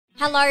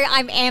Hello,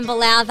 I'm Amber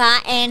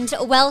Lowther and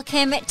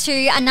welcome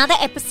to another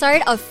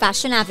episode of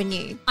Fashion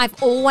Avenue.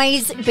 I've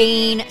always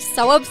been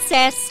so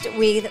obsessed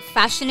with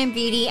fashion and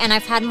beauty, and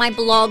I've had my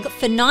blog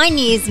for 9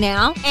 years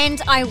now,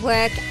 and I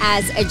work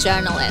as a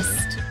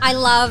journalist. I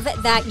love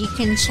that you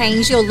can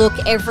change your look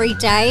every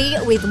day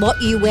with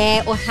what you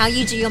wear or how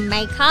you do your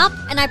makeup,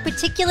 and I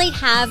particularly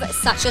have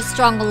such a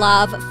strong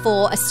love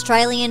for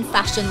Australian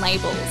fashion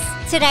labels.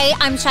 Today,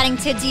 I'm chatting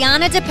to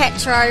Deanna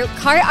Depetro,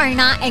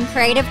 co-owner and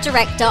creative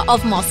director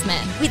of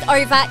Mossman. With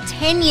over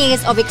 10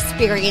 years of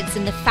experience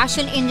in the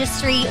fashion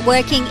industry,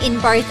 working in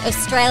both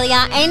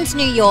Australia and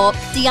New York,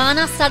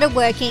 Deanna started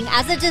working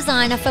as a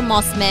designer for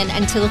Mossman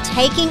until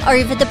taking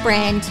over the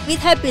brand with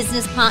her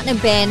business partner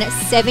Ben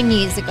 7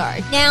 years ago.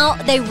 Now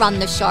they run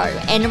the show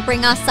and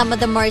bring us some of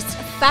the most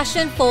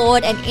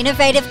fashion-forward and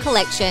innovative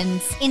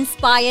collections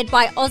inspired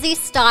by Aussie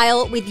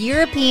style with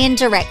European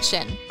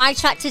direction. I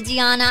chat to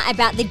Deanna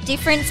about the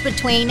difference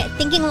between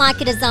thinking like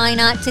a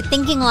designer to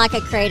thinking like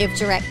a creative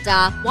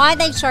director, why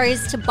they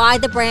chose to buy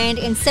the brand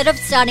instead of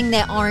starting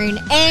their own,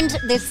 and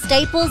the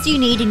staples you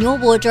need in your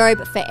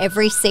wardrobe for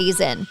every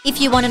season. If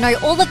you want to know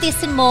all of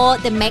this and more,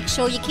 then make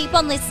sure you keep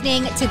on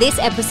listening to this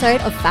episode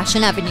of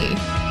Fashion Avenue.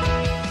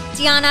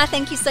 Deanna,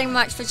 thank you so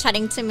much for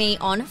chatting to me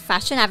on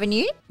Fashion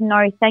Avenue.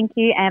 No, thank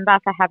you, Amber,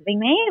 for having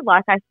me.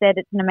 Like I said,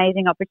 it's an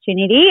amazing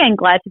opportunity and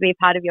glad to be a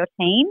part of your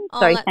team.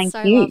 So thank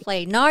you.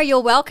 Lovely. No, you're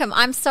welcome.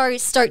 I'm so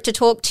stoked to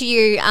talk to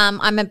you.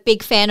 I'm a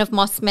big fan of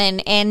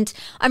Mossman, and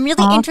I'm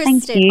really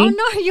interested. Thank you. Oh,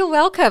 no, you're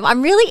welcome.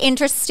 I'm really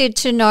interested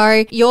to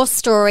know your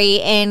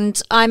story, and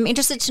I'm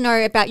interested to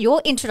know about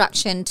your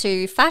introduction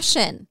to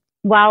fashion.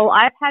 Well,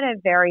 I've had a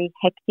very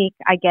hectic,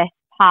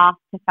 path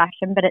to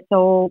fashion, but it's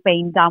all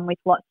been done with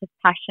lots of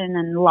passion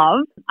and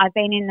love. I've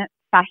been in the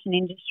fashion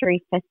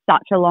industry for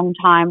such a long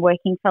time,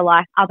 working for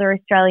other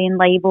Australian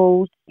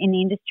labels in the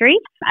industry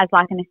as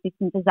an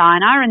assistant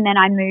designer, and then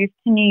I moved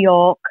to New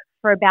York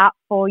for about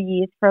 4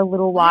 years for a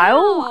little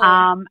while.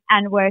 Wow.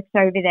 And worked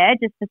over there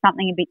just for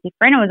something a bit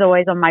different. It was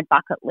always on my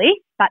bucket list,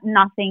 but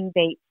nothing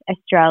beats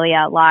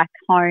Australia.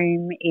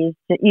 Home is,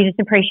 you just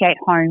appreciate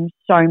home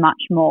so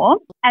much more.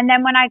 And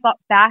then when I got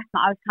back,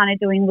 I was kind of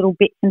doing little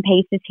bits and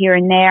pieces here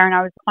and there, and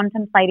I was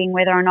contemplating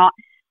whether or not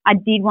I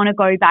did want to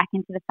go back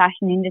into the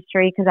fashion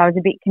industry because I was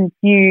a bit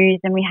confused,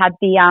 and we had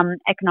the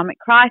economic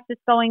crisis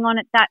going on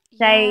at that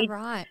stage. Yeah,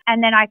 right.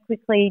 And then I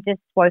quickly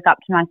just woke up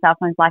to myself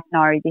and was like,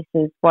 no, this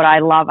is what I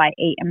love. I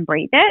eat and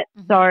breathe it.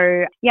 Mm-hmm.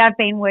 So, yeah, I've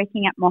been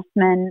working at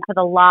Mossman for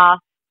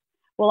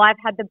I've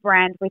had the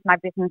brand with my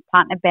business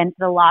partner, Ben,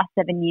 for the last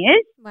 7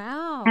 years.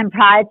 Wow. And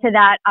prior to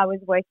that, I was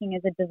working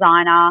as a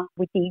designer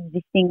with the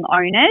existing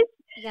owners.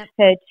 Yep.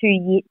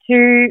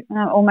 For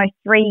almost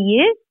 3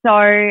 years. So,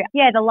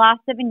 yeah, the last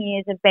 7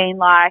 years have been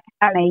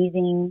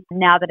amazing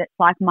now that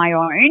it's my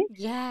own.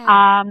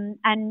 Yeah.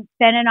 And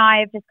Ben and I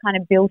have just kind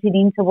of built it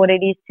into what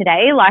it is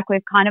today. We've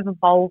kind of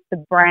evolved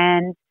the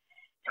brand,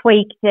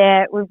 tweaked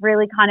it. We've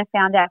really kind of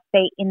found our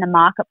feet in the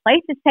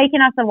marketplace. It's taken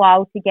us a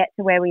while to get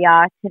to where we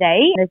are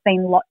today. There's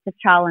been lots of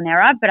trial and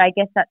error, but I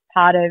guess that's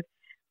part of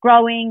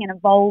growing and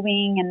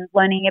evolving and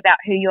learning about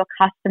who your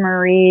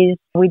customer is.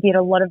 We did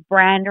a lot of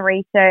brand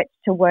research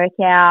to work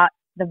out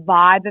the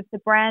vibe of the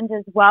brand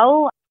as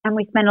well. And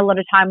we spent a lot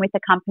of time with a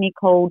company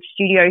called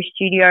Studio,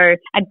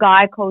 a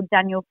guy called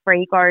Daniel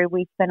Frigo.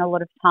 We spent a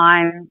lot of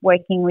time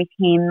working with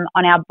him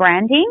on our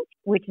branding,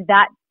 which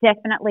that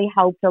definitely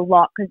helped a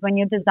lot because when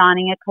you're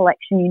designing a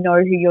collection, you know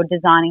who you're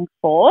designing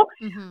for.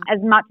 Mm-hmm. As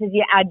much as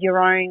you add your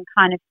own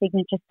kind of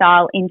signature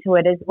style into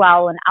it as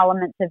well and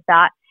elements of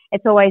that,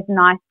 it's always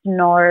nice to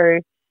know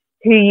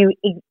who you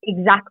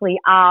exactly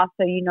are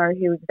so you know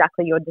who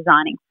exactly you're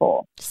designing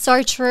for.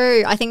 So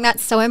true. I think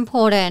that's so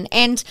important.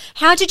 And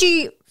how did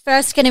you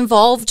first get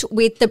involved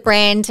with the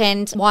brand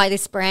and why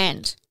this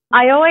brand?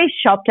 I always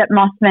shopped at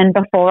Mossman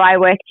before I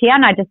worked here,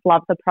 and I just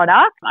loved the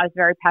product. I was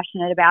very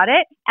passionate about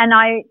it. And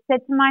I said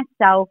to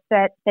myself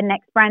that the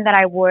next brand that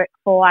I work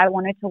for, I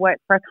wanted to work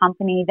for a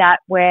company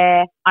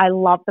where I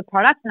love the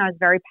product and I was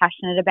very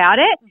passionate about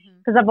it.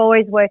 Because I've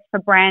always worked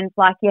for brands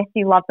yes,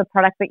 you love the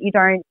product, but you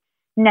don't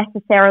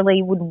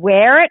necessarily would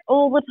wear it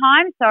all the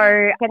time.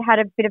 So it had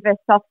a bit of a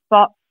soft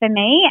spot for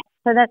me.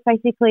 So that's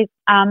basically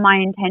my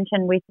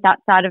intention with that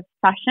side of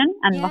fashion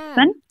and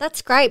Mossman.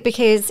 That's great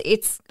because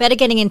it's better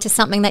getting into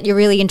something that you're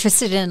really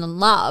interested in and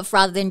love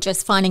rather than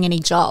just finding any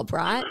job,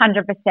 right?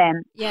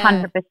 100%. Yeah.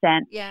 100%.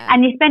 Yeah.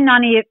 And you spend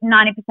 90%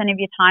 of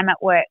your time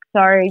at work.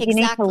 So you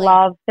need to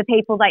love the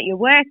people that you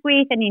work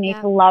with and you need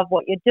to love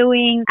what you're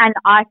doing. And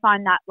I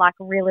find that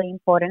really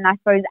important. I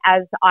suppose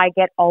as I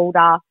get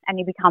older and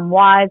you become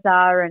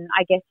wiser and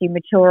I guess you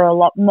mature a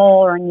lot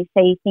more and you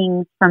see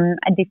things from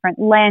a different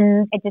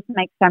lens, it just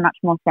makes so much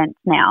more sense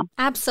now.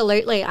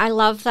 Absolutely. I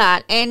love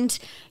that. And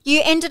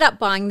you ended up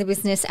buying the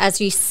business,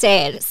 as you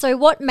said. So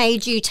what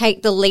made you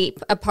take the leap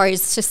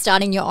opposed to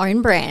starting your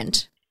own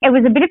brand? It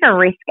was a bit of a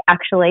risk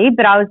actually,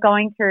 but I was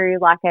going through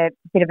a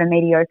bit of a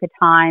mediocre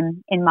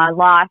time in my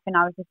life and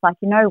I was just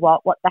you know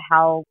what the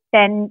hell.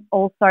 Ben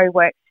also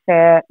worked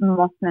for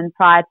Mossman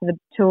prior to the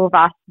two of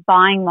us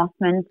buying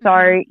Mossman.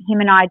 So him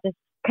and I just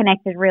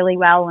connected really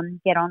well and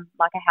get on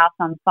like a house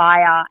on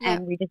fire,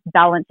 and we just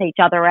balance each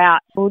other out.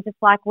 We're just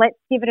like, let's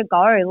give it a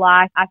go.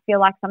 Like, I feel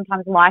like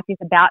sometimes life is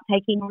about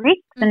taking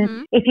risks,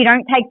 and if you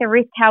don't take the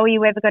risk, how are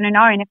you ever going to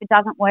know? And if it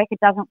doesn't work, it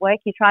doesn't work.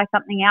 You try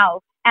something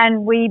else.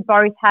 And we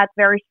both had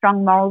very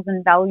strong morals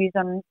and values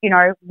on, you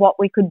know, what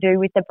we could do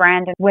with the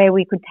brand and where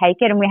we could take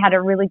it. And we had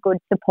a really good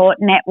support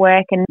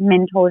network and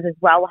mentors as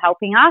well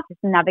helping us, just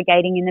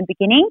navigating in the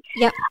beginning.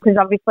 Because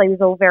obviously it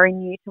was all very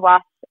new to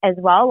us as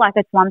well. Like,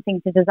 it's one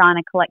thing to design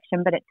a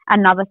collection, but it's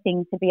another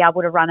thing to be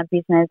able to run a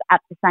business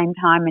at the same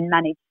time and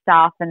manage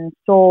staff and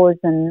stores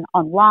and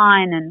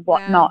online and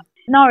whatnot.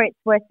 No, it's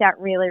worked out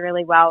really,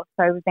 really well.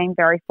 So we've been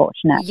very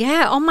fortunate.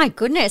 Yeah. Oh, my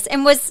goodness.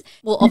 And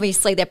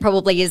obviously there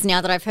probably is now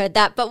that I've heard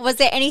that, but was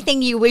there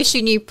anything you wish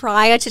you knew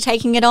prior to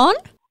taking it on?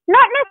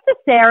 Not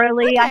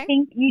necessarily. Okay. I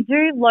think you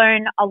do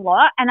learn a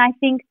lot. And I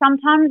think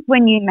sometimes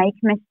when you make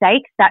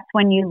mistakes, that's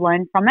when you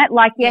learn from it.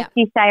 Like, yes,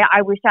 you say,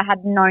 I wish I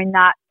had known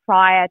that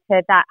prior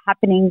to that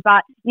happening.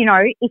 But, you know,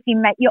 if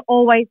you're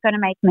always going to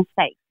make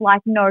mistakes.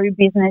 Like, no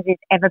business is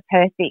ever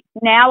perfect.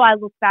 Now I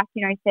look back,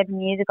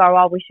 7 years ago,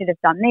 oh, we should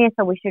have done this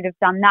or we should have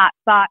done that.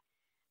 But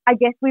I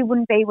guess we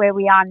wouldn't be where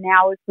we are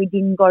now if we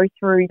didn't go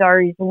through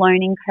those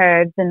learning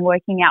curves and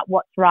working out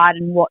what's right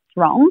and what's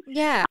wrong.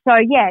 Yeah. So,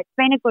 it's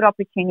been a good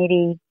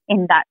opportunity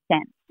in that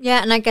sense.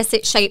 Yeah, and I guess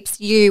it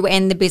shapes you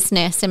and the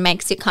business and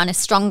makes it kind of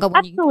stronger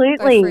when you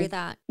go through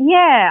that.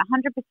 Yeah,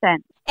 100%.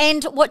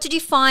 And what did you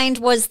find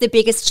was the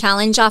biggest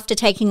challenge after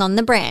taking on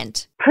the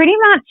brand? Pretty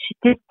much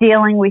just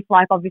dealing with,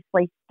 like,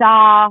 obviously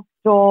staff,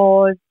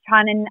 stores,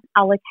 trying to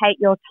allocate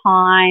your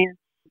time,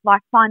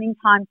 like finding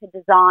time to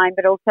design,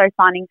 but also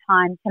finding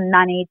time to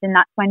manage. And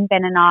that's when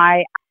Ben and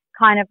I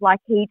kind of, like,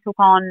 he took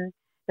on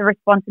the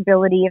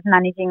responsibility of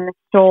managing the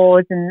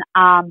stores and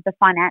the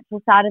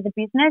financial side of the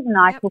business, and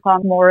I took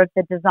on more of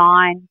the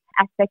design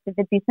aspect of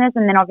the business.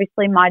 And then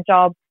obviously my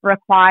job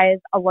requires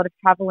a lot of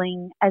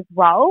traveling as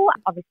well.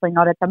 Obviously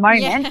not at the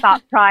moment,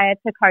 but prior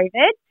to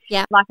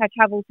COVID, like, I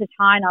travel to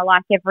China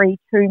like every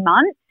 2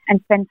 months and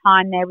spend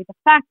time there with the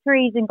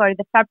factories and go to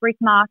the fabric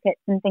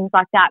markets and things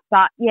like that.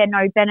 But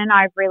Ben and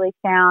I have really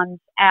found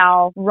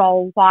our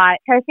role quite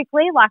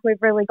perfectly. Like,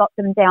 we've really got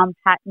them down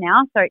pat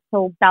now, so it's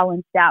all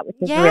balanced out, which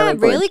is really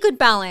good. Really good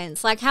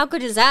balance. Like, how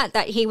good is that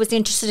he was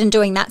interested in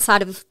doing that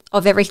side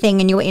of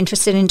everything and you were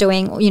interested in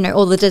doing,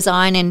 all the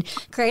design and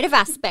creative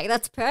aspect?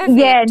 That's perfect.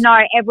 Yeah, no,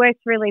 it works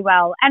really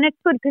well. And it's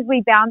good because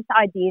we bounce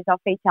ideas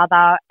off each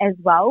other as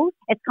well.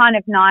 It's kind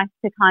of nice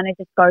to kind of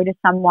just go to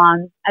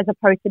someone as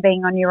opposed to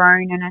being on your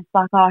own, and it's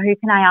like, oh, who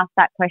can I ask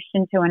that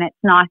question to? And it's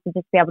nice to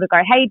just be able to go,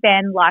 hey,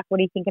 Ben, like, what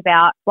do you think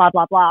about blah,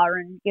 blah, blah,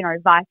 and,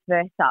 vice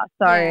versa.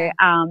 So,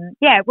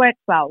 it works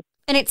well.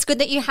 And it's good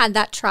that you had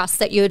that trust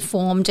that you had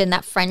formed and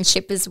that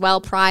friendship as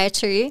well prior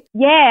to.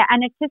 Yeah,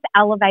 and it's just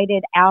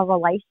elevated our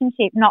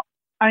relationship, not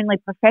only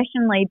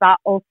professionally, but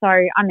also,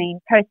 I mean,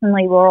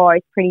 personally, we're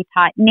always pretty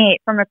tight-knit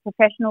from a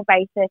professional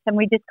basis, and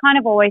we just kind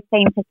of always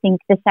seem to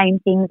think the same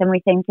things and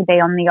we seem to be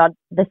on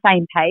the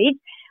same page.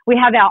 We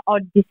have our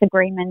odd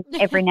disagreements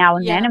every now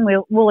and then, and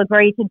we'll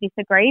agree to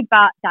disagree,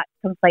 but that's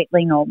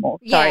completely normal.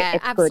 So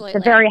it's absolutely good.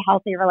 It's a very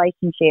healthy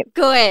relationship.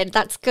 Good.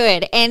 That's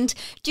good. And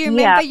do you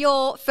remember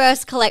your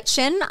first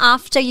collection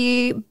after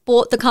you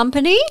bought the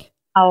company?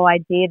 Oh, I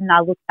did. And I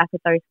looked back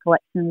at those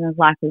collections and was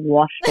like,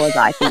 what was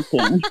I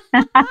thinking?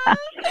 But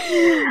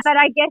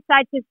I guess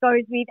that just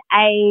goes with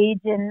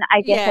age. And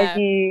I guess as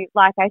you,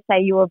 like I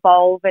say, you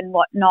evolve and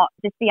whatnot.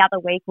 Just the other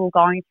week, we were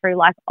going through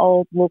like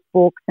old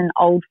lookbooks and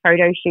old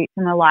photo shoots,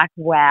 and we're like,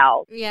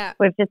 wow,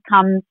 we've just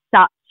come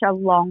such a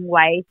long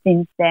way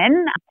since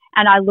then.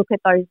 And I look at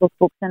those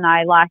lookbooks and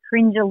I like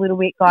cringe a little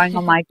bit going,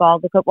 oh my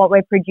God, look at what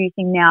we're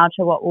producing now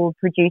to what we were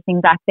producing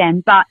back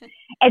then. But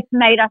it's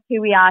made us who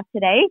we are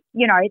today.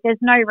 There's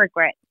no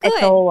regret. Good.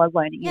 It's all a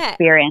learning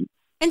experience.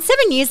 And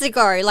 7 years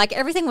ago, like,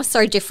 everything was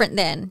so different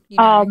then.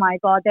 Oh my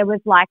God, there was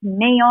like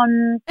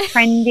neon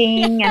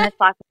trending and it's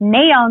like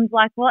neons,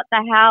 like what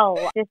the hell?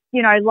 Just,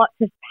 lots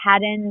of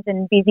patterns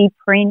and busy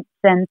prints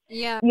and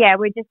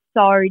we're just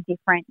so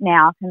different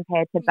now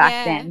compared to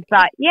back then.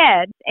 But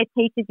it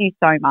teaches you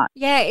so much.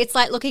 Yeah, it's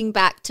like looking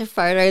back to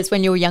photos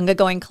when you were younger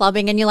going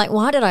clubbing and you're like,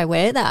 why did I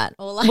wear that?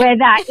 Or like wear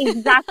that,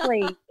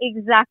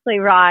 exactly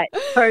right.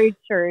 So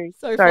true.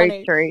 So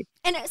true.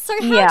 And so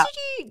how did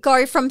you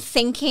go from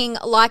thinking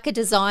like a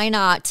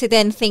designer to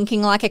then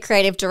thinking like a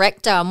creative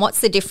director, and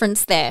what's the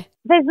difference there?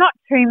 There's not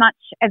too much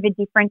of a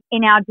difference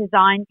in our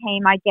design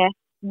team, I guess.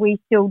 We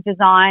still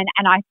design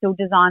and I still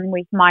design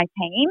with my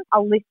team.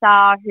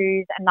 Alyssa,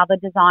 who's another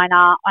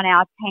designer on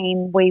our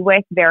team, we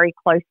work very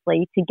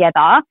closely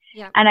together.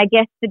 Yep. And I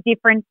guess the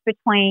difference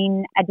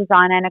between a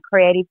designer and a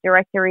creative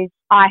director is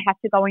I have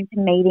to go into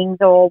meetings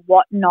or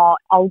whatnot.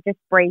 I'll just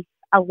brief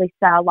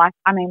Alyssa,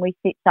 we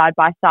sit side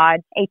by side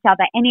each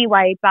other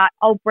anyway, but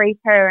I'll brief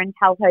her and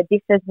tell her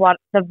this is what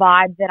the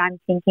vibe that I'm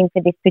thinking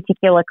for this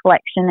particular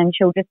collection, and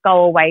she'll just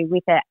go away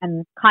with it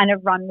and kind of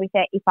run with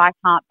it if I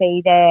can't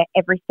be there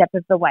every step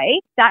of the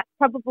way. That's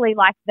probably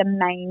like the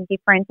main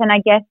difference. And I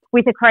guess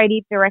with a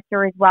creative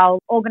director as well,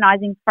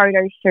 organising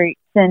photo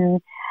shoots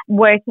and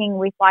working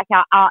with like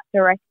our art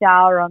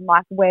director on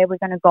like where we're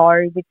going to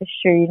go with the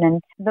shoot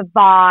and the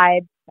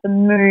vibe, the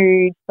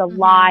mood, the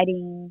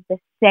lighting, the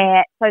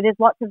set. So there's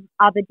lots of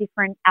other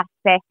different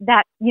aspects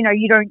that, you know,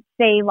 you don't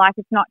see. Like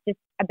it's not just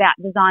about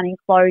designing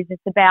clothes.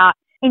 It's about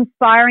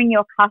inspiring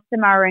your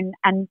customer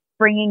and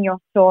bringing your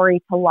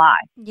story to life.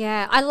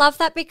 Yeah, I love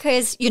that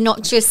because you're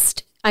not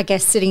just, I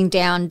guess, sitting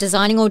down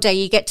designing all day.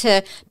 You get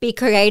to be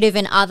creative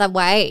in other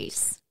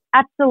ways.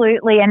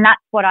 Absolutely. And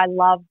that's what I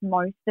love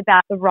most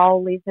about the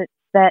role is it's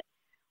that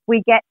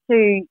we get to,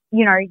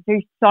 you know, do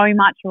so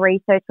much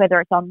research,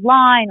 whether it's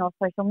online or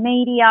social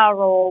media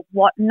or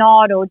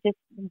whatnot, or just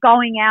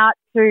going out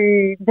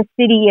to the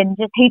city and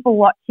just people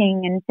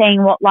watching and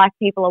seeing what like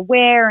people are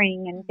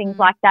wearing and things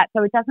like that.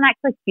 So it doesn't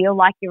actually feel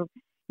like you're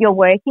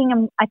working.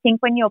 And I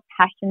think when you're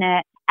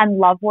passionate and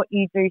love what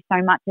you do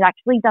so much, it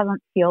actually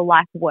doesn't feel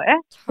like work.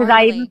 Because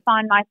I even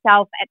find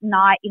myself at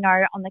night, you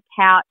know, on the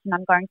couch and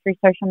I'm going through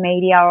social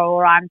media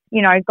or I'm,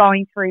 you know,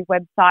 going through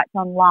websites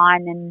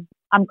online and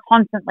I'm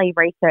constantly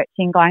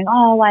researching going,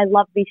 oh, I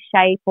love this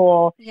shape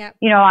or,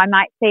 you know, I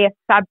might see a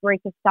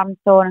fabric of some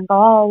sort and go,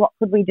 oh, what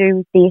could we do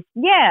with this?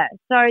 Yeah.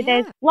 So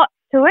there's lots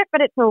to it,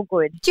 but it's all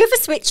good. Do you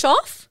ever switch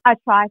off? I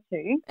try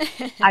to.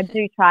 I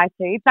do try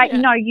to. But, you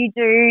know, you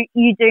do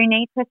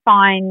need to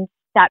find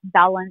that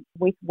balance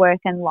with work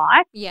and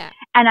life. Yeah.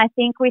 And I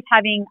think with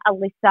having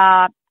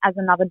Alyssa as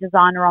another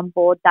designer on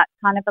board, that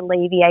kind of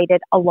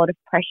alleviated a lot of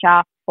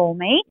pressure for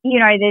me. You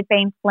know, there's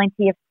been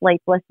plenty of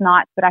sleepless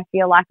nights, but I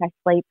feel like I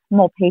sleep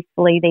more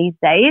peacefully these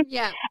days.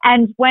 Yeah.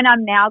 And when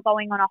I'm now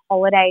going on a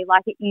holiday,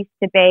 like it used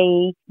to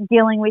be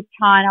dealing with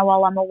China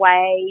while I'm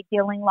away,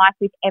 dealing like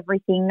with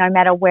everything no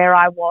matter where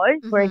I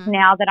was. Whereas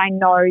now that I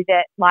know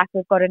that like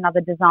we've got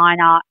another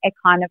designer, it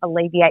kind of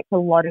alleviates a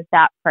lot of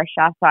that pressure.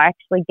 So I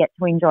actually get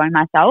to enjoy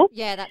myself.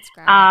 Yeah, that's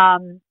great.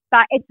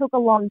 But it took a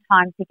long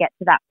time to get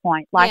to that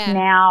point. Like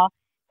now,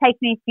 it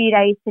takes me a few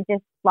days to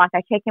just like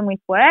I check in with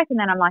work and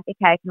then I'm like,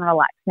 okay, I can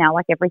relax now.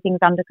 Like everything's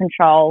under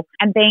control.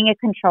 And being a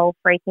control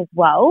freak as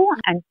well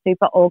and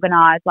super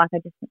organized, like I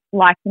just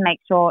like to make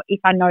sure if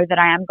I know that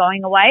I am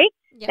going away,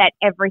 that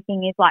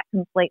everything is like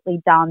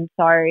completely done.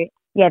 So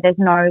yeah, there's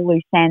no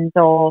loose ends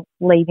or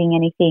leaving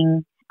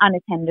anything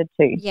unattended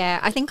to. Yeah,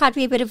 I think I'd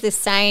be a bit of the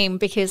same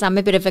because I'm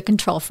a bit of a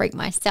control freak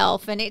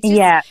myself, and it's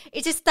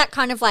just that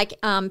kind of like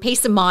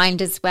peace of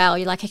mind as well.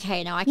 You're like,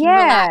 okay, now I can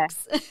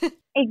relax.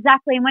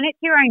 Exactly. And when it's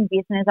your own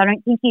business, I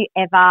don't think you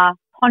ever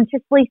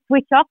consciously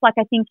switch off. Like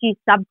I think you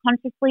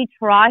subconsciously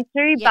try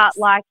to, but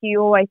like you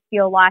always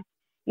feel like,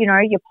 you know,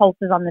 your pulse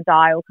is on the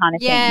dial kind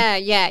of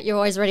thing. Yeah, you're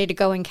always ready to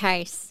go in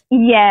case.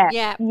 Yeah,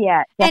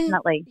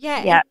 definitely.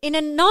 And in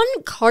a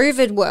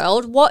non-COVID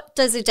world, what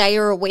does a day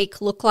or a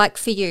week look like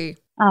for you?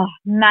 Oh,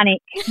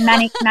 manic.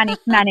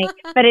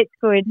 But it's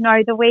good.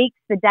 No, the weeks,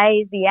 the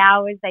days, the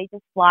hours, they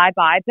just fly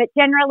by. But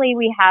generally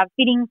we have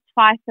fittings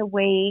twice a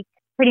week,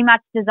 pretty much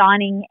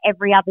designing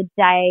every other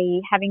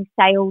day, having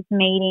sales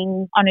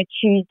meetings on a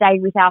Tuesday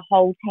with our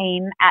whole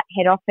team at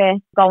head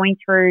office, going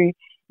through,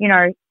 you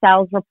know,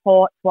 sales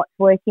reports, what's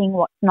working,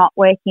 what's not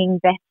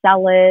working,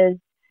 bestsellers,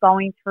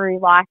 going through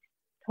like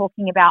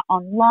talking about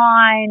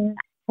online,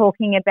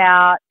 talking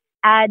about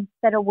ads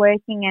that are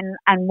working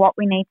and what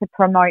we need to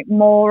promote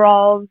more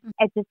of.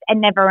 It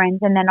never ends.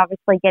 And then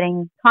obviously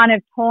getting kind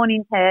of torn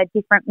into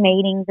different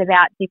meetings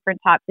about different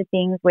types of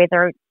things,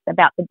 whether it's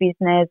about the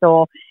business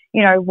or,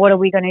 you know, what are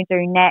we going to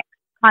do next,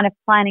 kind of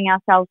planning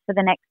ourselves for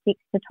the next 6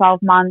 to 12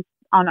 months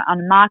on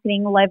a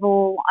marketing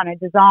level, on a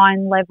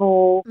design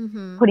level,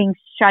 putting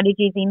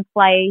strategies in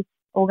place,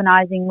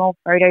 organising more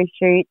photo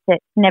shoots.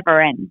 It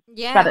never ends.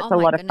 Yeah, but it's a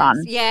lot of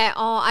fun. Yeah,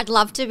 I'd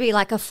love to be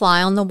like a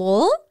fly on the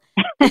wall.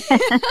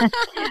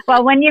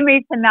 Well, when you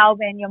move to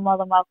Melbourne, you're more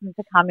than welcome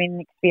to come in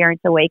and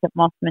experience a week at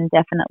Mossman,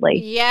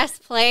 definitely. Yes,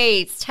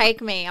 please.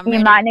 Take me. You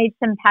might need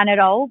some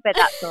Panadol, but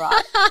that's all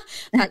right.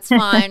 That's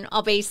fine.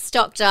 I'll be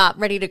stocked up,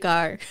 ready to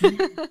go.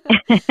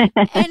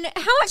 And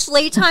how much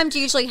lead time do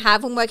you usually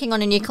have when working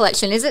on a new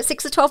collection? Is it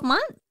 6 to 12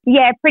 months?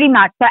 Yeah, pretty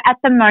much. So at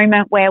the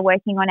moment, we're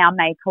working on our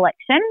May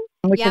collection,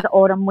 which is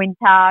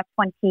autumn-winter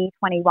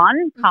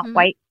 2021. Can't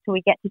wait till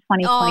we get to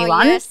 2021.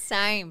 Oh, yes,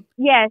 same.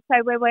 Yeah,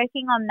 so we're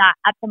working on that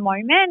at the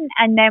moment,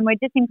 and then we're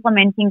just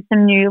implementing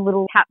some new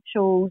little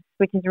capsules,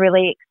 which is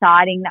really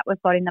exciting that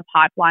we've got in the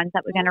pipelines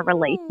that we're going to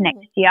release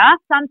next year.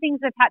 Some things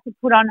we've had to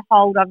put on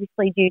hold,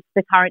 obviously, due to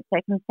the current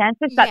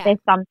circumstances, but there's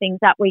some things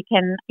that we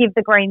can give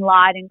the green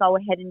light and go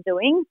ahead and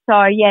doing.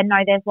 So, yeah, no,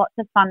 there's lots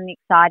of fun and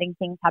exciting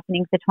things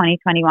happening for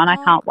 2021. I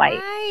can't wait.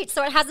 Right.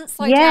 So it hasn't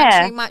slowed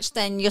down too much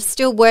then. You're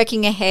still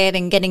working ahead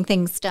and getting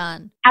things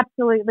done.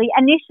 Absolutely.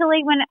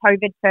 Initially, when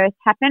COVID first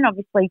happened,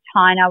 obviously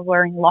China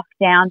were in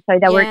lockdown, so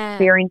they were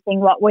experiencing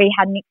what we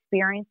hadn't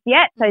experienced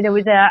yet. So there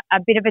was a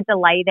bit of a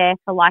delay there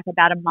for like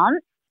about a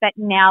month. but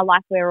now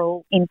like we're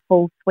all in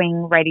full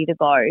swing, ready to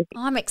go.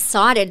 I'm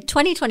excited.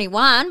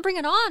 2021, bring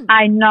it on.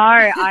 I know.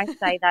 I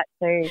say that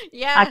too.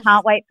 Yeah. I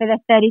can't wait for the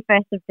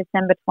 31st of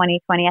December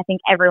 2020. I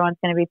think everyone's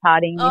going to be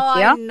partying this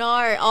year. I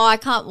know. Oh, I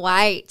can't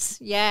wait.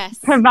 Yes.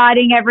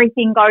 Providing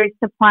everything goes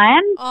to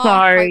plan. Oh,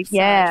 I hope so.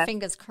 Yeah.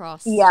 Fingers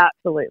crossed. Yeah,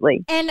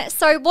 absolutely. And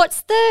so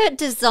what's the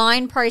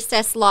design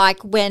process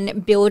like when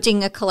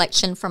building a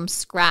collection from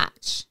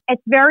scratch?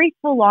 It's very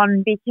full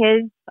on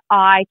because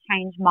I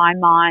change my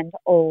mind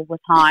all the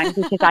time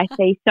because I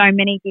see so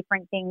many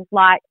different things.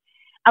 Like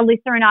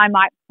Alyssa and I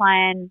might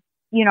plan,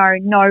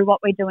 know what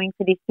we're doing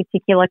for this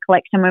particular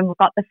collection when we've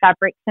got the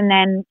fabrics, and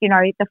then,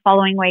 the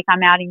following week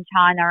I'm out in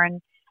China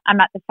and I'm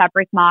at the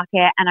fabric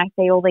market and I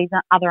see all these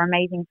other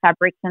amazing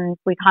fabrics, and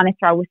we kind of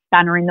throw a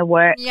spanner in the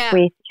works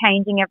with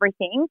changing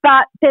everything.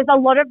 But there's a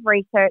lot of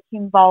research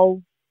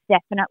involved,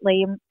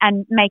 definitely,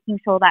 and making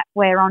sure that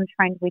we're on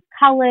trend with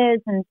colours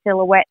and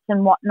silhouettes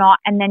and whatnot,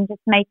 and then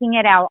just making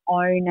it our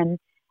own and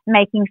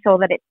making sure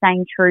that it's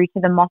staying true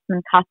to the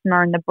Mossman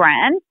customer and the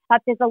brand.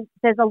 But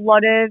there's a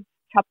lot of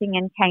chopping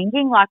and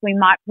changing. Like we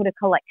might put a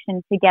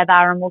collection together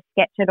and we'll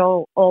sketch it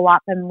all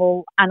up and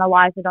we'll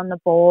analyse it on the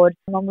board.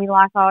 And when we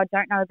like, I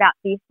don't know about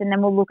this, and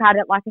then we'll look at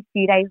it like a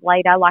few days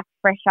later, like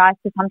fresh eyes.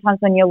 So sometimes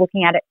when you're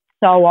looking at it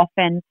so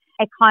often,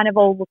 it kind of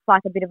all looks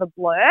like a bit of a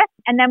blur.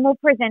 And then we'll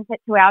present it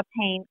to our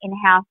team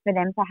in-house for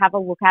them to have a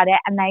look at it,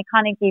 and they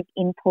kind of give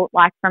input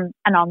like from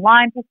an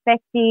online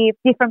perspective,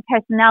 different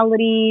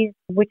personalities,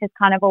 which is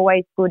kind of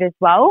always good as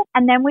well.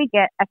 And then we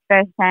get a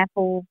first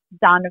sample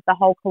done of the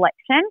whole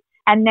collection.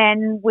 And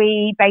then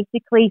we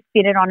basically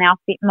fit it on our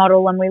fit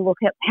model and we look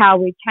at how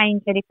we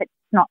change it. If it's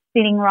not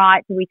fitting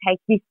right, do we take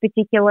this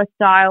particular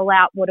style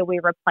out? What do we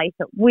replace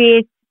it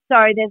with? So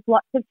there's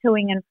lots of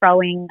toing and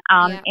froing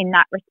in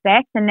that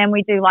respect. And then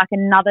we do like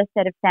another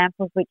set of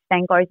samples, which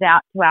then goes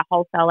out to our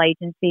wholesale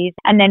agencies.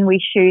 And then we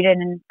shoot it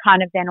and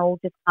kind of then all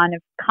just kind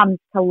of comes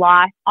to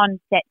life on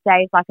set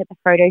days, like at the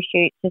photo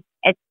shoots.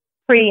 It's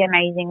pretty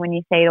amazing when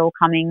you see it all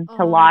coming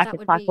to life.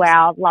 It's like,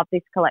 wow, love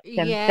this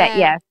collection. Yeah.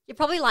 But You're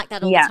probably like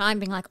that all the time,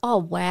 being like, oh,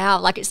 wow.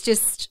 Like it's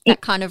just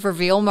that kind of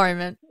reveal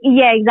moment.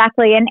 Yeah,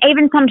 exactly. And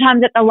even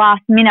sometimes at the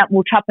last minute,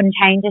 we'll chop and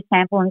change a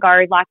sample and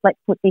go like, let's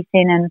put this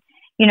in, and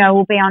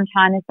we'll be on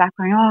China's back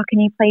going, oh, can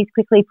you please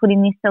quickly put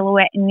in this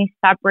silhouette in this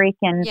fabric?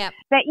 And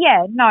But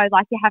yeah, no,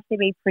 like you have to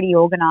be pretty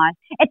organised.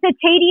 It's a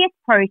tedious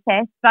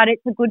process, but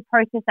it's a good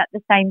process at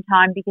the same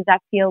time because I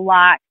feel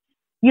like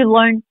you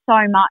learn so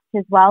much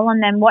as well.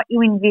 And then what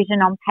you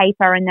envision on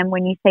paper and then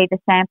when you see the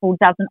sample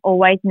doesn't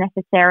always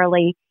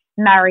necessarily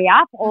marry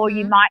up, or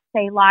you might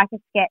see like a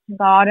sketch and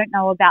go, I don't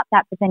know about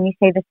that, but then you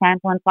see the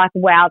sample and it's like,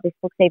 wow, this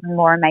looks even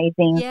more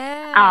amazing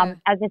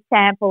as a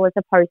sample as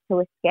opposed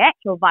to a sketch,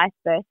 or vice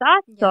versa.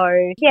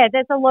 So yeah,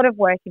 there's a lot of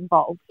work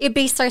involved. It'd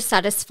be so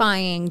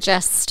satisfying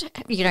just,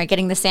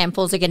 getting the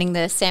samples or getting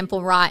the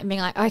sample right and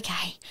being like,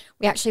 okay,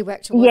 we actually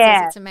worked towards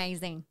this. It's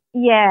amazing.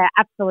 Yeah,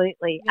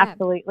 absolutely.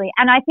 Absolutely.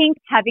 And I think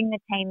having the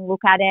team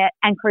look at it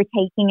and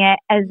critiquing it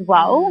as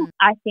well,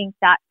 I think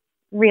that's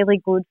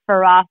really good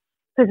for us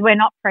because we're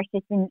not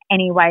precious in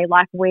any way.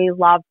 Like we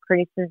love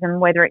criticism,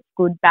 whether it's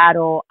good, bad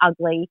or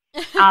ugly.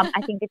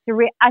 I think it's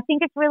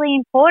really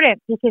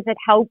important because it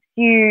helps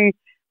you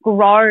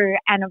grow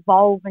and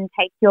evolve and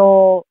take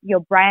your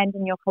brand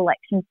and your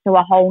collections to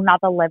a whole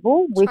nother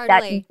level with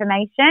that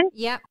information.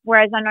 Yeah.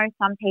 Whereas I know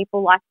some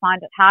people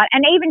find it hard,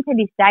 and even to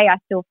this day I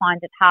still find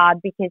it hard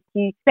because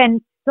you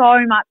spend so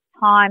much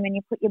time and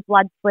you put your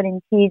blood, sweat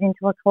and tears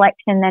into a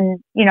collection, and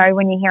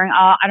when you're hearing,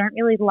 oh, I don't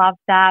really love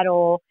that,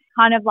 or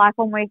kind of like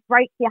almost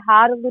breaks your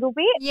heart a little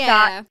bit.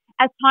 Yeah. But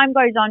as time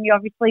goes on, you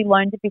obviously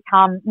learn to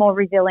become more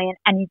resilient,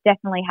 and you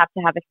definitely have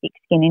to have a thick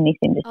skin in this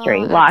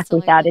industry,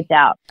 without a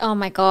doubt. Oh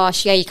my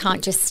gosh, yeah, you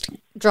can't just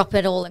drop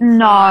it all and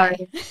cry.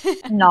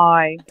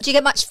 No. Do you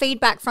get much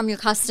feedback from your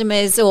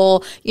customers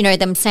or,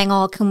 them saying,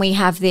 oh, can we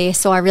have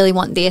this, or I really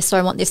want this, or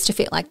I want this to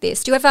fit like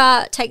this? Do you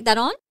ever take that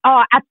on?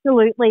 Oh,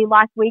 absolutely.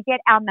 Like we get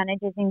our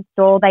managers in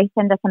store, they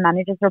send us a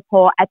manager's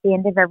report at the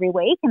end of every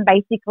week. And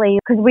basically,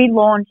 because we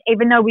launch,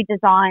 even though we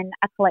design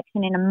a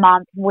collection in a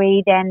month,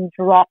 we then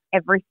drop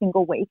every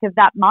single week of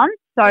that month.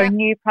 So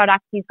new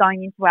product is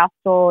going into our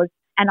stores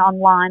and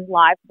online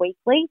live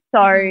weekly.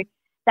 So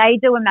they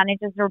do a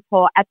manager's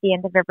report at the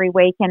end of every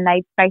week, and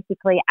they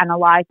basically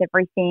analyse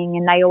everything,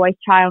 and they always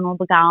try on all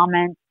the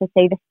garments to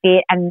see the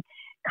fit and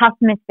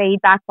customers'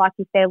 feedback, like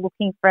if they're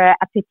looking for a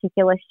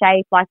particular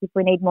shape, like if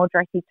we need more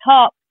dressy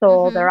tops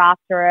or they're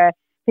after a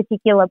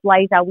particular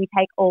blazer, we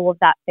take all of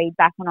that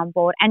feedback on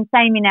board. And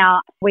same in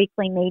our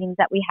weekly meetings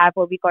that we have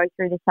where we go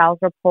through the sales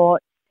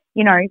report.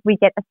 We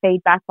get the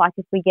feedback, like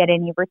if we get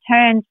any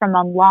returns from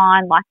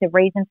online, like the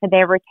reason for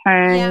their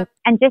returns,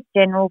 and just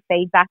general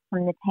feedback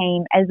from the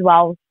team as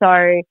well.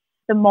 So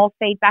the more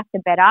feedback,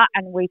 the better,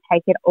 and we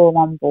take it all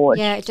on board.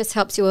 Yeah, it just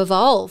helps you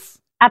evolve.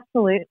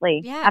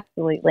 Absolutely. Yeah.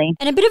 Absolutely.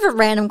 And a bit of a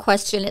random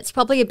question. It's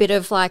probably a bit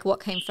of like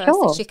what came first,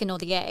 the chicken or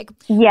the egg?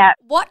 Yeah.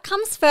 What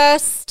comes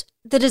first,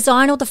 the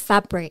design or the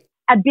fabric?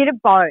 A bit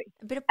of both.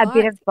 A bit of A both.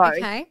 bit of both.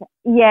 Okay.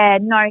 Yeah,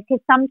 no,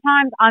 because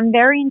sometimes I'm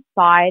very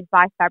inspired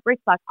by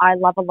fabrics. Like, I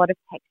love a lot of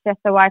texture.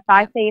 So if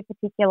I see a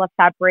particular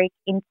fabric,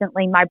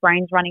 instantly my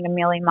brain's running a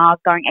million miles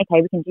going,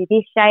 okay, we can do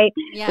this shape,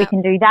 we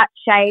can do that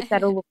shape,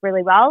 that'll look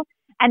really well.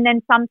 And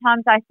then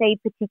sometimes I see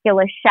a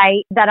particular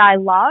shape that I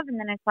love, and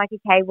then it's like,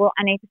 okay, well,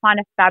 I need to find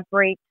a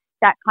fabric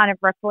that kind of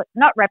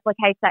not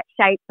replicates that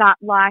shape, but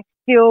like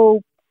still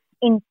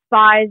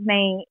inspires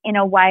me in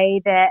a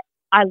way that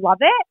I love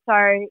it.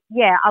 So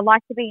yeah, I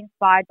like to be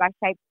inspired by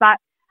shapes, but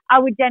I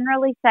would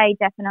generally say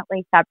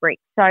definitely fabric.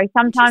 So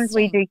sometimes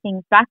we do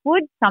things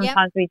backwards,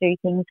 sometimes we do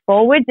things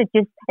forwards. It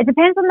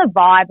depends on the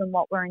vibe and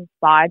what we're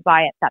inspired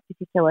by at that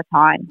particular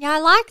time. Yeah, I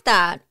like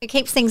that. It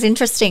keeps things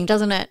interesting,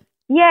 doesn't it?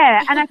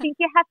 Yeah, and I think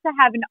you have to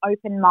have an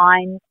open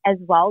mind as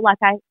well. Like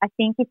I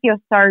think if you're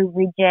so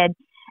rigid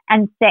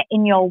and set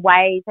in your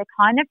ways, it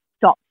kind of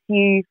stops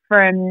you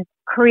from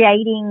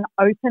creating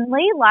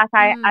openly. Like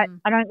I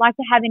don't like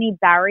to have any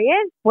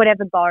barriers,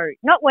 whatever goes.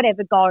 Not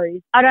whatever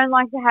goes. I don't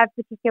like to have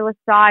particular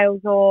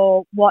styles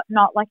or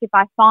whatnot. Like if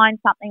I find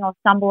something or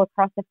stumble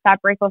across a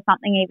fabric or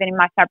something, even in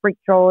my fabric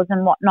drawers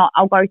and whatnot,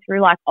 I'll go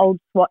through like old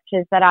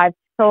swatches that I've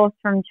sourced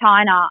from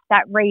China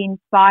that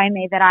re-inspire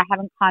me that I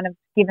haven't kind of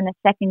given a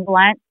second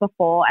glance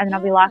before. And then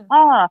I'll be like,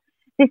 oh,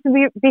 this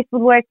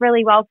would work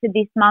really well for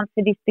this month,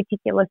 for this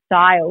particular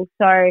style.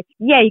 So,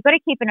 yeah, you've got to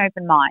keep an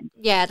open mind.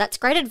 Yeah, that's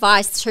great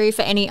advice too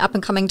for any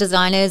up-and-coming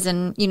designers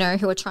and, you know,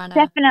 who are trying to...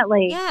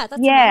 Definitely. Yeah, that's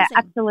amazing.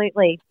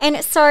 Absolutely.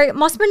 And so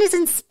Mossman is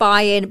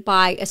inspired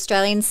by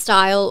Australian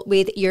style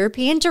with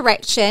European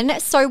direction.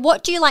 So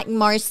what do you like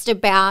most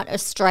about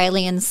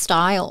Australian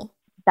style?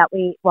 That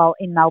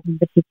in Melbourne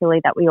particularly,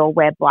 that we all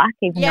wear black,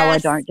 even though I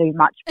don't do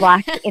much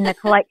black in the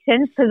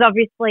collections, because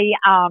obviously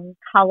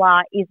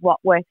colour is what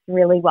works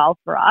really well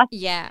for us.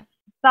 Yeah.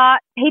 But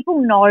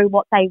people know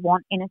what they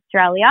want in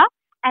Australia.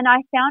 And I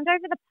found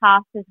over the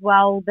past as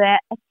well that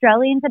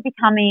Australians are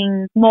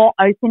becoming more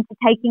open to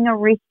taking a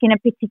risk in a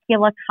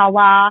particular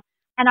colour.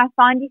 And I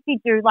find if you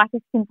do like a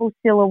simple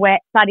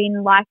silhouette, but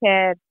in like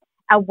a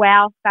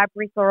wow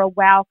fabric or a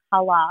wow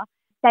colour,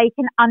 they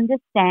can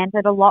understand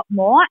it a lot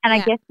more. And I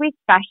guess with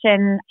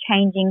fashion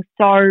changing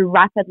so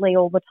rapidly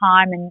all the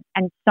time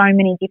and so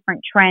many different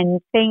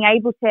trends, being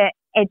able to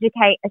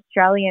educate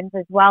Australians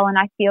as well. And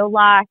I feel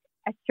like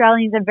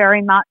Australians are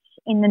very much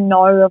in the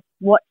know of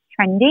what's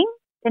trending.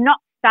 They're not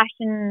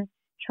fashion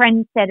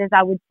trendsetters,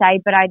 I would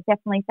say, but I'd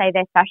definitely say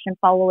they're fashion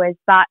followers,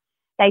 but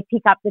they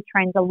pick up the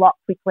trends a lot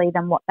quickly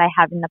than what they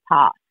have in the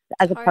past,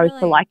 as opposed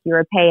to like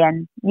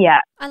European. Yeah.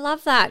 I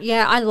love that.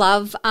 Yeah, I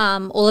love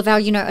all of our,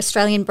 you know,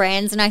 Australian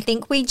brands, and I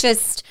think we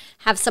just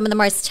have some of the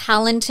most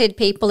talented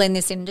people in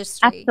this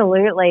industry.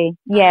 Absolutely.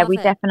 Yeah, we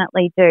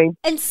definitely do.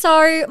 And so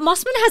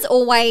Mossman has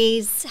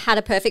always had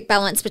a perfect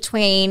balance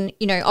between,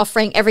 you know,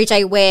 offering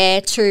everyday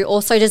wear to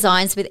also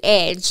designs with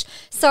edge.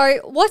 So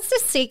what's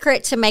the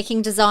secret to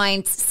making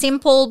designs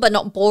simple but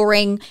not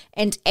boring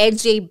and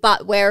edgy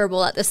but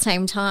wearable at the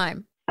same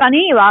time?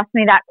 Funny you asked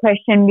me that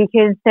question,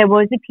 because there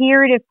was a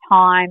period of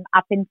time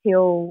up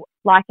until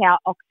like our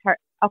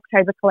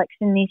October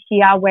collection this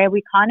year where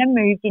we kind of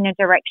moved in a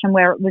direction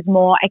where it was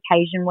more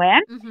occasion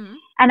wear. Mm-hmm.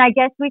 And I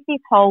guess with this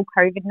whole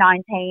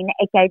COVID-19,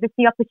 it gave us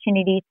the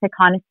opportunity to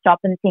kind of stop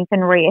and think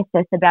and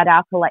reassess about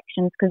our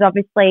collections, because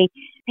obviously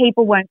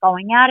people weren't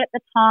going out at the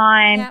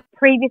time. Yep.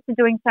 Previous to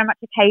doing so much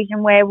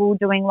occasion wear, we were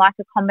doing like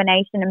a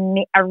combination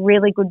of a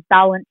really good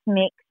balanced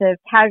mix of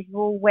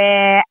casual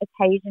wear,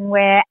 occasion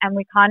wear, and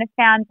we kind of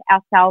found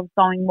ourselves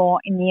going more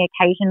in the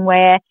occasion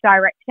wear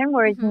direction,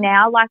 whereas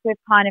now like we've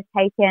kind of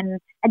taken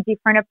a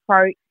different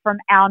approach from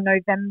our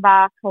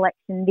November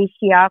collection this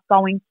year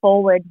going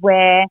forward,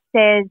 where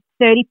there's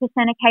 30%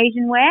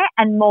 occasion wear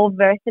and more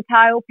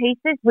versatile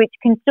pieces, which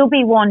can still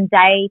be worn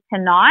day to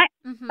night,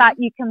 but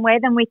you can wear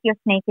them with your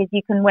sneakers,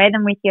 you can wear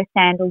them with your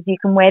sandals, you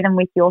can wear them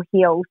with your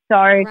heels.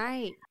 So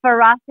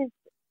for us, it's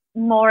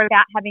more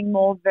about having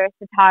more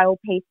versatile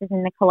pieces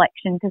in the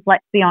collection, because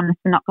let's be honest,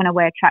 we're not going to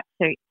wear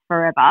tracksuits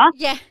forever.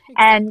 Yeah, exactly.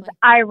 And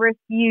I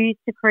refuse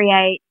to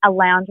create a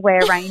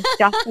loungewear range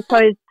just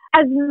because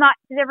as much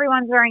as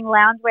everyone's wearing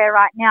loungewear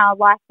right now,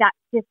 like that's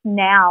just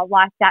now,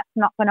 like that's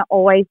not going to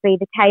always be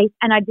the case.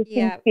 And I just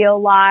didn't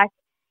feel like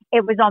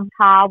it was on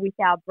par with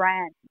our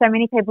brand. So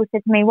many people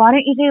said to me, why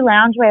don't you do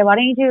loungewear? Why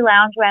don't you do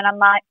loungewear? And I'm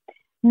like,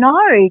 no,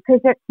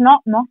 because it's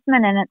not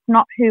Mossman and it's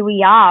not who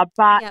we are.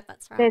 But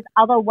there's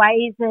other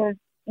ways of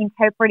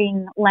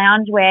interpreting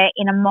loungewear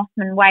in a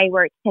Mossman way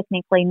where it's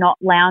technically not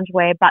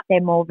loungewear, but they're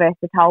more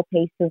versatile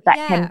pieces that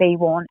can be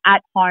worn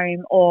at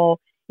home or,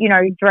 you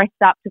know, dressed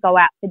up to go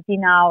out for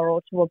dinner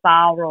or to a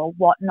bar or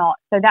whatnot.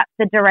 So that's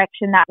the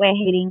direction that we're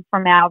heading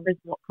from our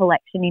resort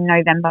collection in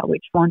November,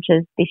 which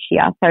launches this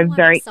year. So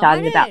very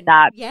excited about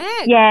that.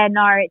 Yeah,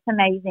 no, it's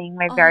amazing.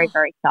 We're very,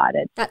 very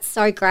excited. That's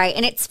so great.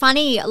 And it's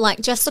funny,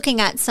 like just looking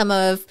at some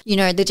of, you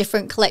know, the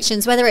different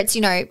collections, whether it's,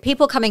 you know,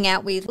 people coming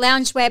out with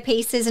loungewear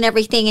pieces and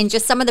everything, and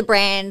just some of the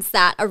brands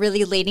that are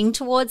really leading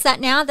towards that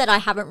now that I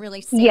haven't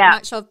really seen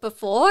much of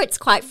before. It's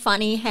quite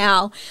funny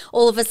how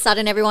all of a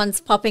sudden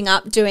everyone's popping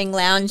up doing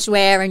loungewear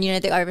loungewear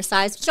and, the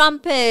oversized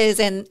jumpers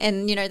and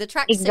the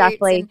tracksuits.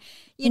 Exactly. And,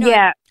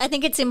 I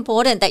think it's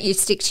important that you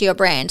stick to your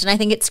brand, and I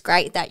think it's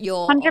great that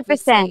you're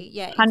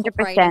 100%,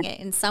 incorporating it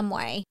in some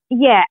way.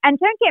 Yeah, and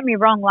don't get me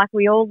wrong, like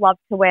we all love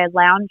to wear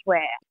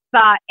loungewear,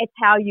 but it's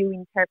how you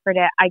interpret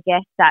it, I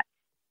guess, that's,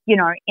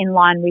 in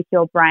line with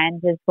your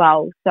brand as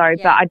well. So,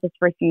 but I just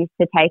refuse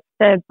to take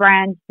the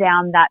brand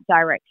down that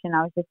direction.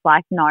 I was just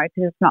like, no,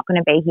 because it's not going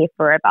to be here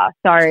forever.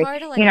 So,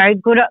 totally.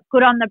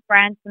 Good on the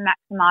brand for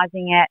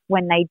maximizing it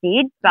when they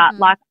did, but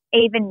like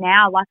even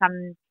now, like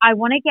I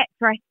want to get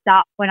dressed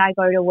up when I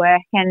go to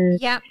work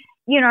and,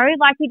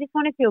 like you just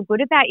want to feel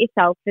good about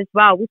yourself as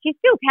well, which you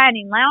still can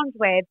in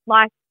loungewear.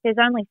 Like there's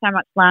only so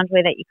much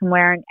loungewear that you can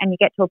wear and you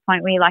get to a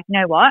point where you're like, you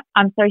know what?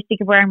 I'm so sick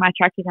of wearing my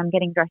trackies. I'm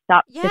getting dressed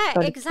up. Yeah, just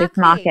go to exactly. the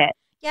supermarket.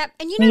 Yeah.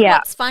 And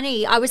what's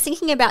funny? I was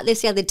thinking about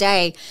this the other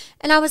day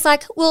and I was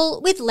like,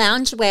 well, with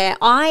loungewear,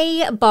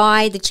 I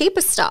buy the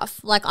cheaper stuff.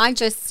 Like I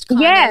just so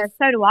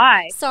do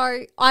I.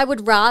 So I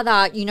would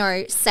rather,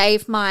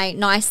 save my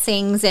nice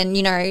things and,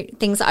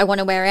 things that I want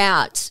to wear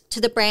out to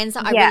the brands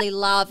that I really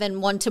love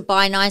and want to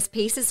buy nice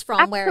pieces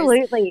from.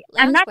 Absolutely.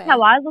 And that's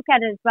how I look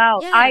at it as well.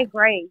 Yeah. I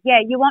agree.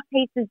 Yeah, you want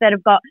pieces that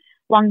have got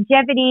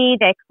longevity.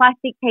 They're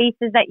classic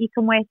pieces that you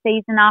can wear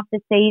season after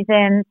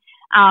season.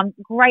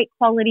 Great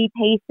quality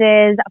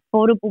pieces,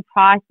 affordable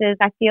prices.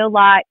 I feel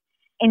like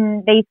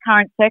in these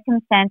current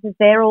circumstances,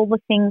 they're all the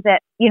things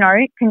that,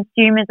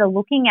 consumers are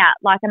looking at.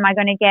 Like, am I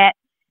going to get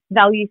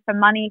value for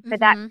money for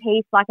that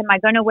piece? Like, am I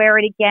going to wear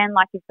it again?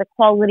 Like, is the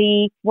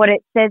quality what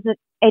it says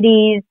it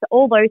is?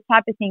 All those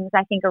type of things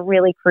I think are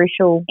really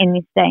crucial in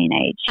this day and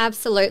age.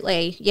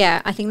 Absolutely.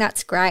 Yeah, I think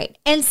that's great.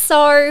 And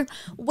so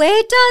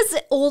where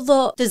does all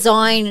the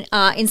design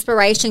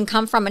inspiration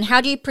come from and how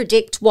do you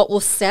predict what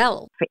will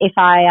sell? If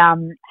I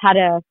had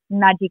a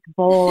magic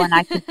ball and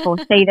I could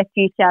foresee the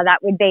future, that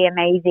would be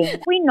amazing.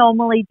 What we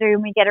normally do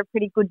and we get a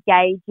pretty good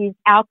gauge is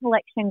our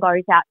collection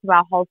goes out to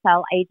our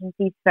wholesale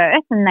agencies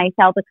first and they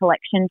sell the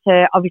collection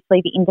to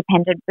obviously the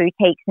independent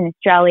boutiques in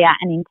Australia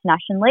and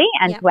internationally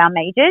and to our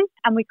majors.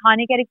 And we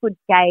kind of get a good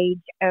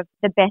gauge of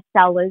the best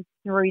sellers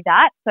through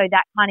that. So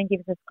that kind of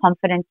gives us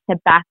confidence to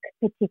back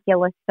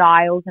particular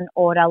styles and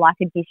order like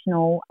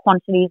additional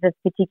quantities of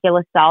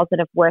particular styles that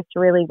have worked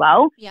really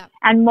well. Yeah.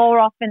 And more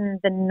often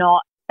than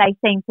not, they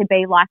seem to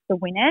be like the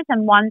winners,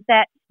 and ones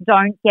that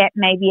don't get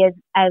maybe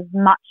as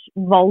much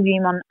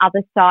volume on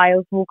other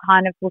styles, we'll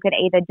kind of look at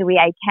either do we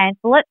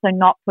cancel it, so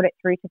not put it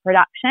through to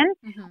production,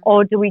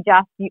 or do we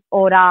just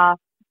order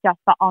just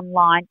for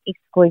online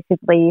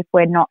exclusively if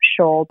we're not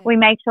sure. We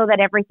make sure that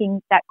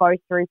everything that goes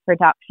through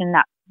production,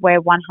 that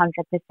we're 100%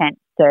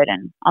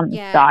 certain on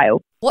the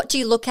style. What do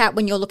you look at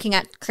when you're looking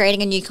at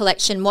creating a new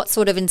collection? What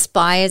sort of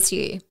inspires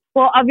you?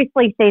 Well,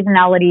 obviously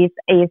seasonality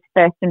is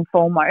first and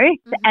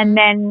foremost, and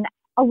then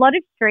a lot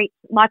of street,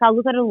 like I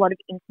look at a lot of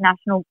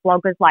international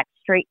bloggers like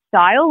street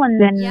style,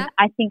 and then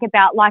I think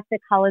about like the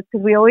colours,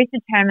 because we always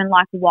determine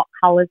like what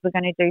colours we're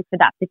going to do for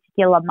that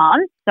particular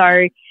month.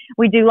 So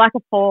we do like a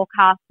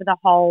forecast for the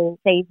whole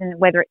season,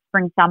 whether it's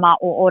spring, summer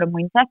or autumn,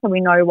 winter, so we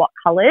know what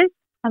colours.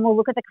 And we'll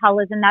look at the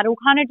colours and that'll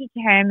kind of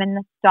determine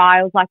the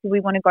styles. Like, do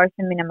we want to go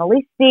for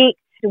minimalistic?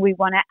 Do we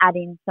want to add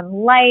in some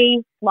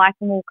lace? Like,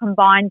 and we'll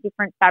combine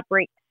different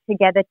fabrics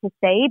together to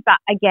see. But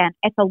again,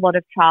 it's a lot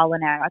of trial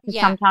and error,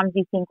 because sometimes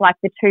you think like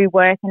the two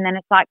work and then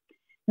it's like,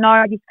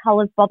 no, this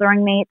colour's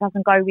bothering me, it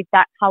doesn't go with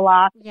that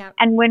colour.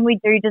 And when we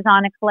do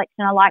design a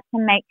collection, I like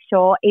to make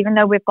sure, even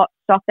though we've got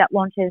stock that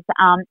launches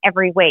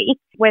every week,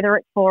 whether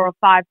it's 4 or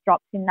 5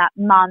 drops in that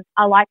month,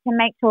 I like to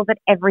make sure that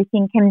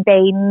everything can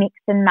be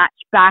mixed and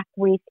matched back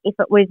with if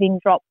it was in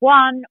drop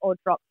 1 or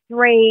drop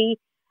 3,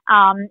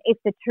 if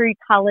the 2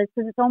 colours,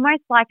 because it's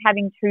almost like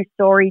having 2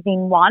 stories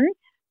in one,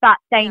 but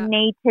they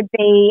need to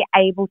be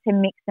able to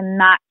mix and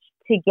match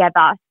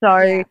together.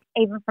 So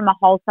even from a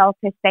wholesale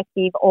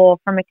perspective or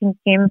from a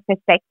consumer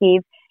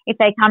perspective, if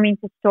they come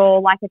into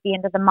store like at the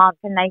end of the month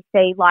and they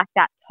see like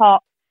that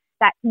top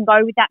that can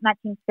go with that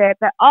matching skirt,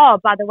 but oh,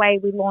 by the way,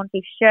 we launched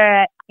this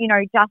shirt,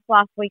 just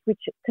last week, which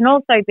can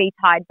also be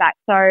tied back.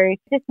 So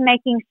just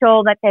making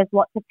sure that there's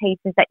lots of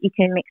pieces that you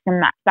can mix and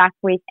match back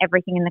with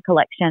everything in the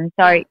collection.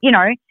 So,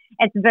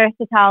 it's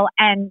versatile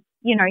and,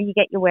 you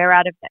get your wear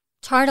out of it.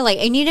 Totally.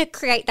 And you need to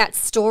create that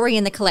story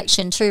in the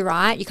collection too,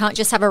 right? You can't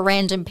just have a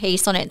random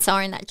piece on its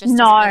own that just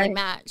doesn't really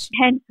match.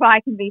 Hence why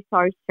it can be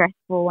so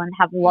stressful and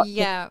have lots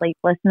of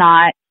sleepless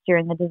nights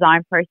during the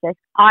design process.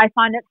 I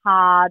find it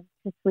hard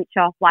to switch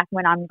off like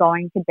when I'm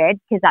going to bed,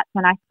 because that's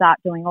when I start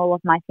doing all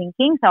of my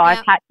thinking. So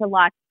I've had to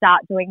like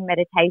start doing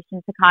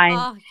meditation to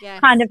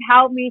kind of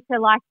help me to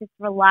like just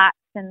relax,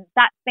 and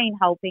that's been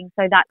helping.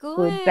 So that's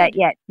good. But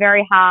it's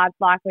very hard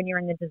like when you're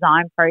in the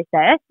design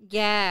process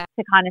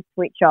to kind of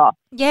switch off.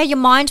 Yeah, your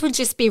mind would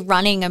just be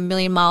running a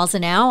million miles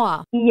an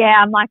hour. Yeah,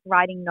 I'm like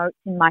writing notes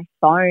in my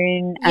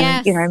phone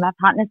and, my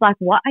partner's like,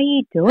 what are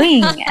you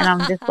doing? And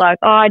I'm just like,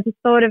 oh, I just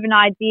thought of an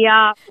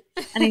idea.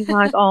 And he's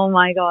like, oh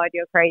my God,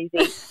 you're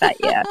crazy. But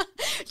yeah.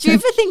 Do you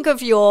ever think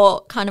of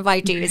your kind of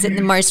ideas at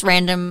the most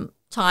random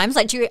times?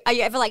 Like, are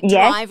you ever like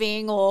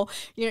driving or,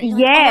 like, oh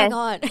my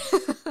God.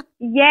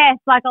 Yes,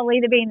 like I'll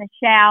either be in the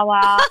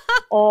shower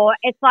or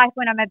it's like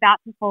when I'm about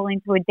to fall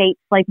into a deep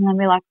sleep and I'll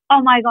be like,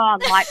 oh my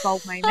God, light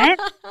bulb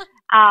moment.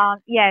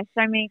 Yeah,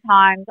 so many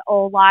times.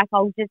 Or like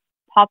I'll just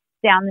pop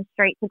down the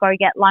street to go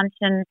get lunch,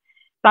 and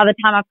by the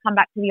time I've come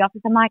back to the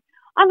office, I'm like,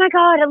 oh my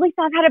God, at least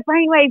I've had a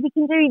brainwave. We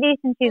can do this.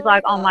 And she's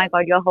like, oh my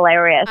God, you're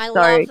hilarious. I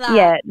love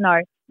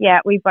that. Yeah,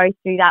 we both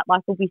do that.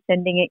 Like we'll be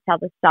sending each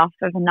other stuff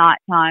over night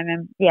time,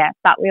 and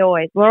but we're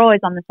always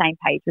on the same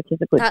page, which is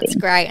a good thing. That's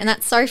great, and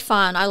that's so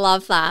fun. I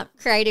love that.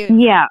 Creative.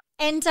 Yeah.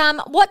 And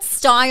what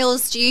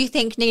styles do you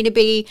think need to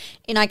be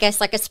in, I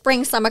guess, like a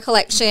spring-summer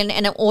collection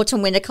and an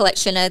autumn-winter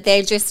collection? Are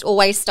they just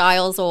always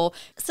styles or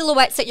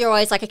silhouettes that you're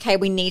always like, okay,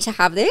 we need to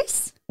have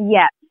this?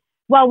 Yeah.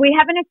 Well, we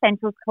have an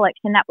essentials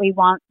collection that we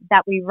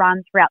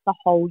run throughout the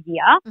whole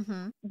year.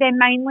 Mm-hmm. They're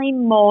mainly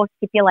more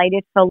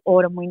stipulated for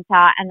autumn, winter,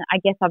 and I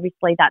guess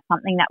obviously that's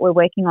something that we're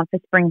working on for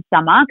spring,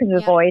 summer, because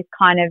we've always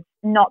kind of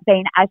not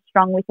been as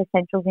strong with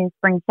essentials in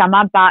spring,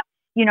 summer. But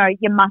you know,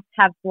 your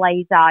must-have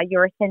blazer,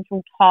 your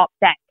essential top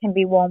that can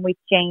be worn with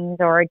jeans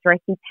or a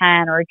dressy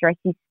pant or a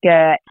dressy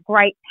skirt.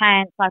 Great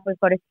pants, like we've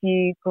got a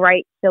few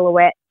great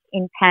silhouettes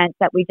in pants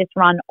that we just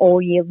run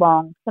all year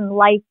long. Some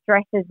lace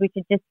dresses, which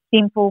are just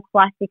simple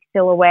classic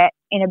silhouettes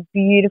in a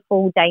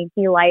beautiful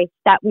dainty lace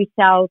that we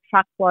sell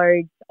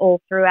truckloads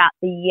all throughout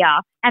the year.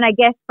 And I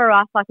guess for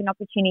us, like an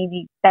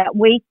opportunity that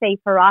we see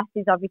for us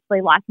is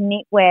obviously like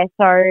knitwear.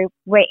 So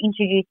we're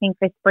introducing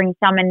for spring,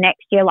 summer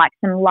next year, like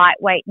some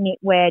lightweight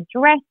knitwear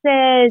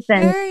dresses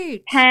and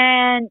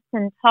pants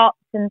and tops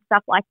and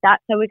stuff like that.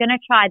 So we're going to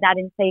try that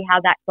and see how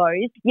that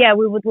goes. Yeah,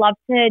 we would love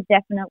to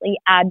definitely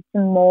add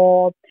some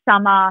more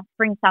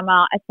spring,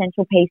 summer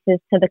essential pieces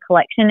to the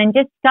collection, and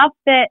just stuff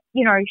that,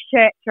 you know,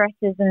 shirt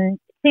dresses and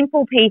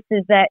simple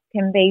pieces that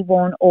can be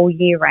worn all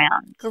year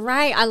round.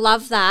 Great. I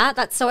love that.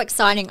 That's so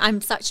exciting. I'm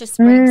such a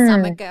spring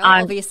summer girl,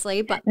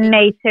 obviously. But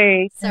Me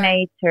too.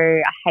 Me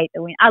too. I hate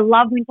the winter. I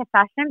love winter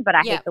fashion, but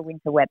I hate the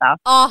winter weather.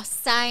 Oh,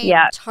 same.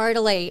 Yeah.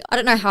 Totally. I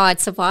don't know how I'd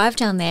survive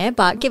down there,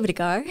 but give it a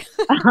go.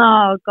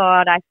 Oh,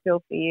 God, I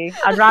feel for you.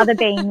 I'd rather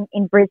be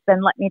in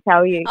Brisbane, let me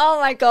tell you. Oh,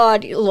 my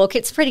God. Look,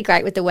 it's pretty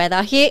great with the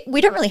weather. Here,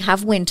 we don't really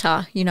have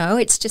winter, you know.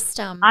 It's just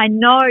I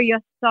know, you're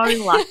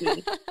so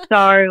lucky.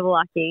 So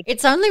lucky.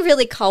 It's only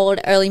really cold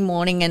early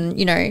morning and,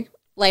 you know,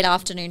 late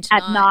afternoon to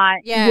at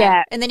night.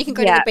 Yeah. And then you can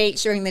go to the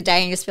beach during the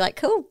day and just be like,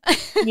 cool.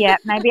 Yeah,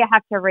 maybe I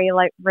have to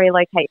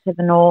relocate to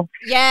the north.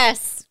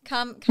 Yes,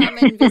 come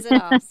and visit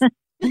us.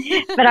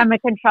 But I'm a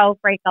control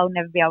freak. I'll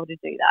never be able to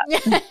do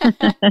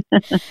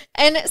that.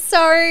 And so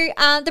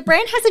the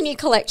brand has a new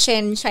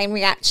collection, Chain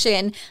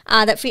Reaction,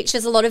 that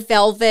features a lot of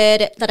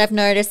velvet that I've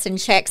noticed and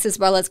checks, as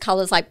well as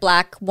colours like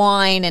black,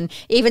 wine, and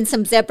even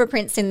some zebra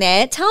prints in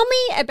there. Tell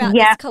me about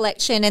this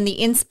collection and the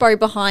inspo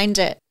behind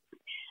it.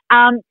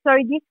 So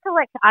this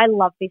collection, I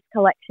love this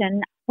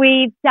collection.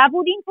 We've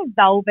dabbled into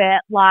velvet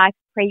like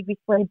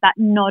previously, but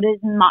not as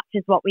much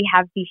as what we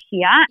have this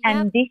year. Yep.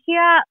 And this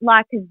year,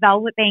 like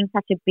velvet being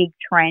such a big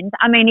trend,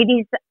 I mean, it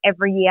is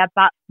every year,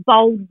 but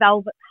bold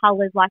velvet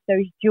colours like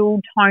those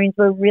jewel tones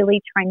were really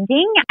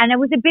trending. And it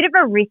was a bit of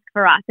a risk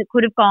for us. It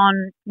could have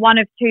gone one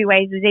of two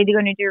ways. It was either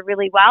going to do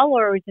really well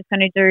or it was just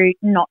going to do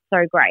not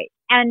so great.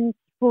 And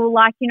we were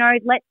like, you know,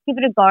 let's give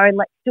it a go.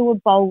 Let's do a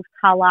bold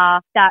colour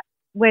that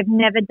we've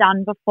never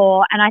done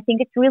before. And I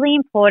think it's really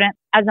important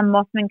as a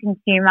Mossman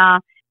consumer,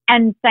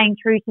 and staying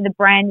true to the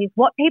brand, is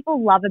what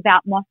people love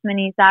about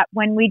Mossman is that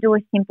when we do a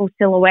simple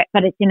silhouette,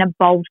 but it's in a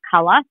bold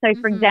colour. So,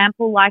 for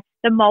example, like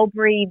the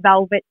mulberry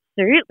velvet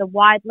suit, the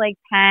wide leg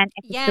pant,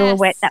 it's a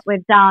silhouette that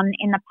we've done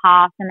in the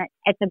past, and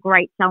it's a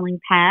great selling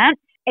pant.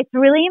 It's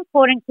really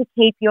important to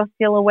keep your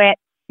silhouette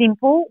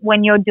simple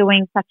when you're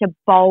doing such a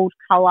bold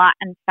colour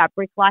and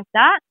fabric like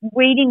that.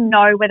 We didn't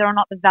know whether or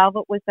not the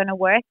velvet was going to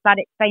work, but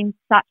it's been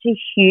such a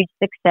huge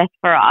success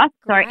for us.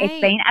 Great. So it's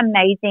been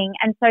amazing.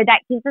 And so that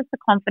gives us the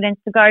confidence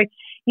to go,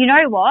 you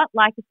know what,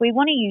 like if we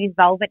want to use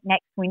velvet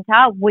next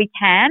winter, we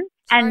can.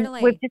 And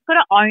you've just got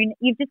to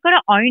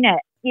own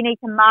it. You need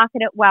to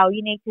market it well.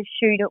 You need to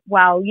shoot it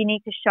well. You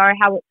need to show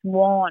how it's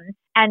worn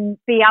and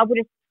be able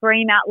to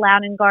scream out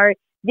loud and go,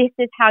 this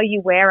is how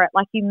you wear it.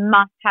 Like, you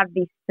must have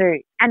this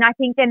suit. And I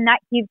think then that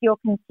gives your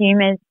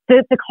consumers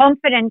the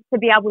confidence to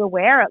be able to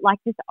wear it. Like,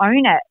 just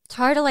own it.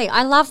 Totally.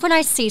 I love when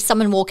I see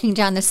someone walking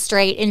down the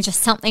street in just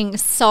something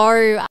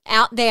so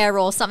out there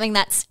or something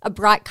that's a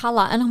bright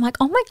colour. And I'm like,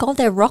 oh my God,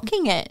 they're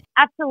rocking it.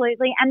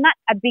 Absolutely. And that's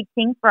a big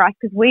thing for us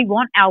because we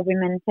want our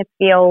women to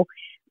feel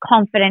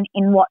confident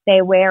in what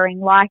they're wearing.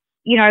 Like,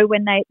 you know,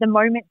 when the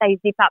moment they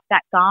zip up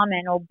that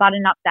garment or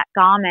button up that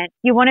garment,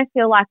 you want to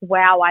feel like,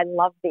 wow, I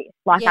love this.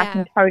 Like, I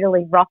can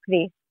totally rock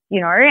this,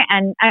 you know,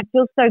 and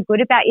feel so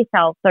good about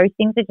yourself. Those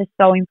things are just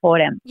so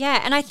important.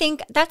 Yeah, and I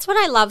think that's what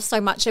I love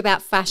so much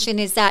about fashion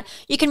is that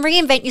you can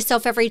reinvent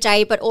yourself every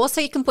day, but also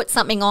you can put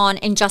something on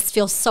and just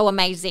feel so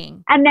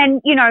amazing. And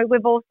then, you know,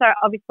 we've also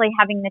obviously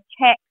having the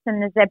checks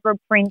and the zebra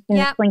prints and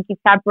the slinky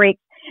fabrics.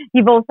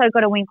 You've also got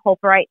to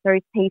incorporate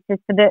those pieces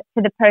for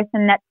the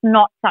person that's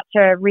not such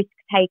a risk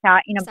taker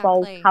in a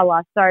bold Exactly.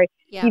 colour. So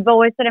Yeah. you've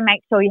always got to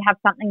make sure you have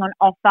something on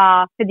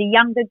offer for the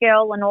younger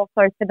girl and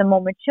also for the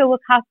more mature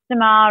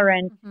customer,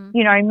 and,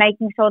 you know,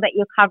 making sure that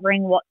you're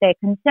covering what their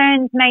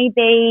concerns may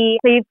be.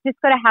 So you've just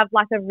got to have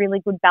like a really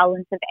good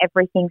balance of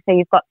everything, so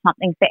you've got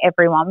something for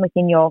everyone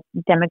within your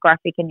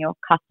demographic and your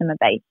customer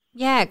base.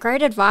 Yeah,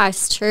 great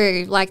advice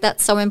too. Like,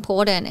 that's so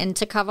important, and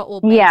to cover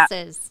all Yeah.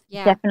 bases.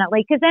 Yeah.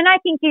 Definitely, because then I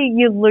think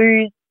you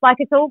lose, like,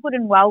 it's all good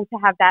and well to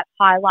have that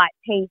highlight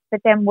piece,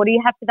 but then what do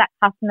you have for that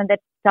customer that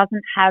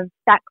doesn't have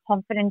that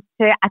confidence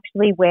to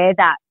actually wear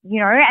that, you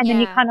know, and then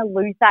you Yeah. kind of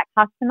lose that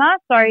customer.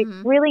 So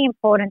it's really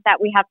important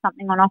that we have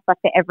something on offer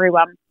for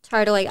everyone.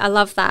 Totally. I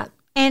love that.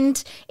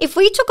 And if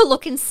we took a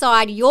look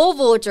inside your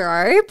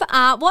wardrobe,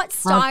 what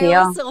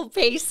styles or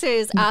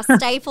pieces are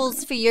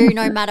staples for you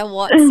no matter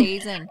what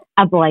season?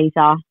 A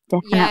blazer,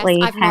 definitely,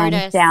 Yes, I've hands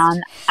noticed.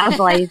 down. A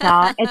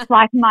blazer. It's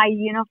like my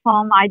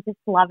uniform. I just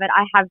love it.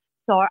 I have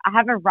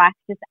a rack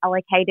just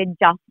allocated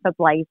just for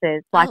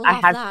blazers. Like, I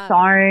love have that.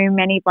 so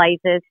many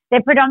blazers.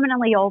 They're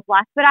predominantly all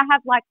black, but I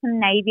have like some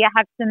navy. I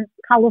have some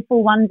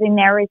colourful ones in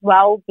there as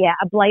well. Yeah,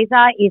 a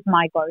blazer is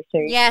my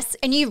go-to. Yes,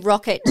 and you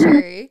rock it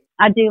too.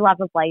 I do love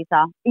a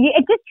blazer.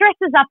 It just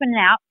dresses up an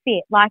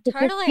outfit. Like, it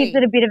just gives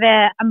it a bit of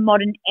a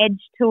modern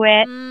edge to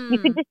it. You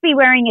could just be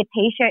wearing a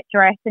T-shirt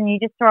dress and you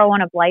just throw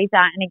on a blazer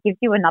and it gives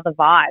you another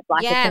vibe.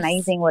 Like, Yes. it's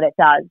amazing what it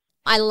does.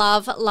 I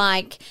love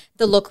like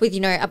the look with, you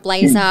know, a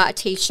blazer, a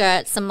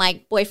T-shirt, some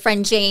like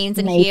boyfriend jeans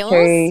and Me heels.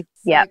 too.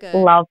 So Yep. good.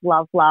 Love,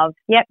 love, love.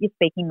 Yep, you're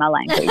speaking my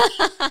language.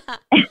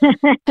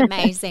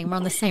 Amazing. We're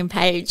on the same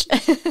page.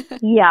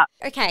 Yeah.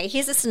 Okay,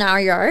 here's a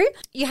scenario.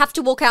 You have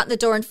to walk out the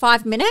door in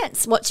 5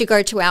 minutes. What's your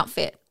go-to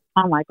outfit?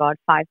 Oh my God,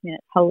 5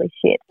 minutes. Holy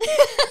shit.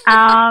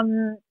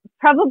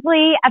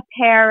 Probably a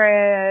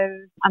pair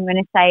of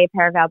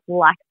our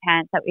black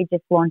pants that we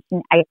just launched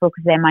in April,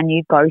 because they're my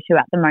new go-to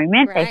at the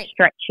moment. Great. They're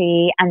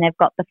stretchy and they've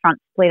got the front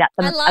split at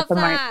the I love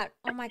moment. that.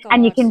 Oh my God.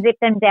 And you can zip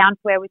them down to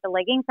wear with the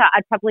leggings. So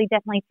I'd probably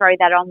definitely throw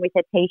that on with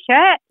a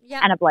T-shirt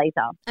and a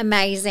blazer.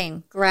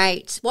 Amazing.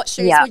 Great. What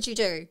shoes Yeah. would you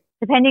do?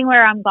 Depending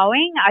where I'm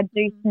going, I'd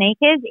do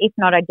sneakers. If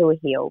not, I'd do a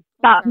heel.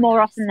 But very more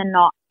nice. often than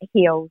not,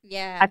 heels.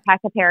 Yeah. I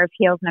pack a pair of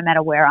heels no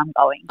matter where I'm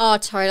going. Oh,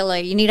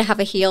 totally. You need to have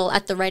a heel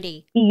at the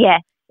ready.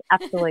 Yes,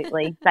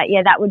 absolutely. But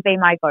yeah, that would be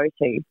my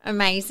go-to.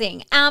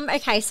 Amazing.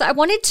 Okay, so I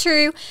wanted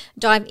to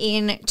dive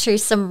into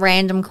some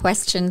random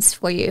questions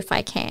for you if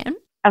I can.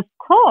 Of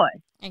course.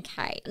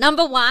 Okay.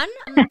 Number one.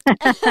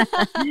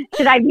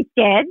 Should I be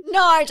scared?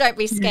 No, don't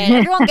be scared.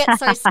 Everyone gets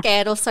so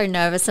scared or so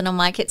nervous, and I'm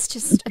like, it's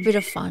just a bit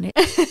of fun.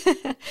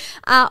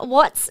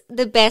 What's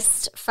the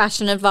best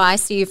fashion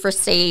advice you've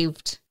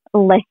received?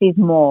 Less is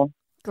more.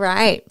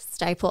 Great.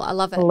 Staple. I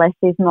love it. Less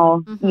is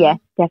more. Yes,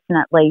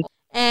 definitely.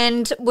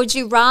 And would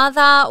you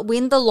rather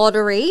win the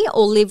lottery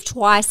or live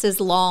twice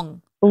as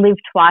long? Live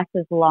twice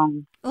as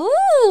long.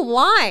 Ooh,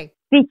 why?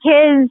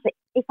 Because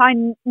if I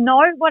know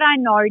what I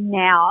know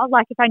now,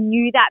 like if I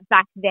knew that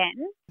back then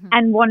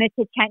and wanted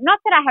to change, not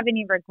that I have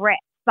any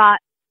regrets, but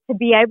to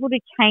be able to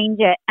change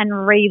it and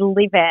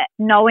relive it,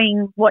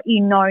 knowing what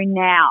you know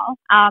now,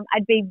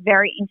 I'd be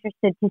very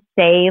interested to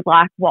see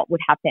like what would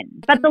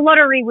happen. But the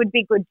lottery would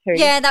be good too.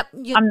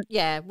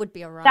 Yeah, would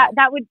be all right.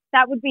 That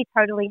would be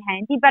totally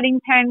handy. But in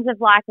terms of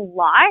like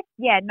life,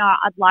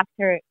 I'd like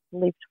to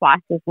live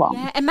twice as long.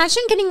 Yeah,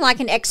 imagine getting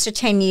like an extra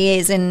 10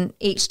 years in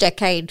each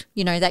decade,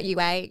 you know, that you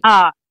age.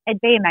 It'd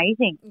be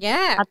amazing.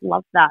 Yeah. I'd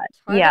love that.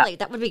 Totally. Yeah.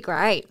 That would be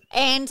great.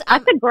 And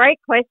that's a great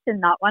question,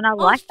 that one. I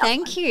like that.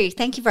 Thank you.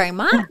 Thank you very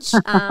much.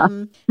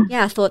 I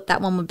thought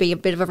that one would be a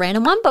bit of a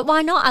random one, but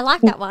why not? I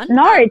like that one.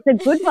 No, it's a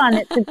good one.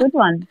 It's a good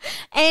one.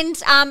 And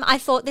I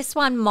thought this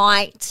one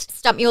might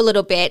stump you a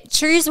little bit.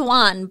 Choose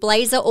one,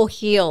 blazer or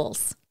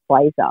heels?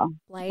 Blazer.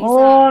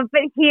 Oh,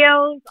 but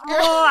heels.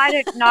 Oh, I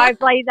don't know.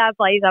 Blazer.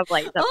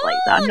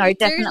 Oh, No, you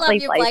definitely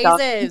do love your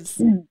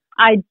blazers.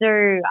 I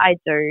do.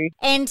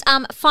 And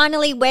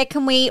finally, where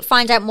can we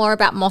find out more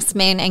about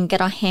Mossman and get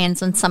our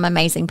hands on some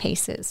amazing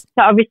pieces?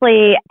 So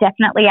obviously,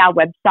 definitely our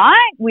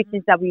website, which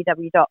is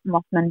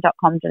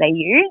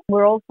www.mossman.com.au.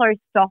 We're also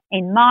stocked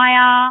in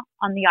Maya,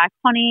 on the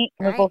Iconic.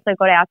 Great. We've also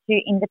got our 2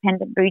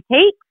 independent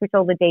boutiques, which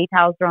all the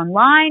details are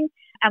online.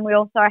 And we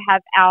also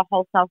have our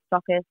wholesale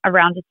stockists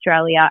around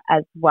Australia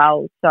as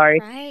well. So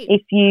Great.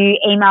 if you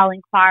email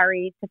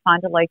inquiries to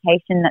find a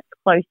location that's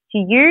close to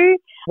you,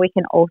 we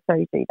can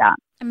also do that.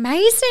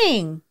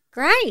 Amazing.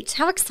 Great.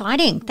 How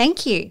exciting.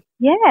 Thank you.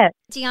 Yeah.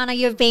 Deanna,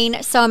 you've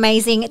been so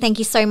amazing. Thank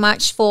you so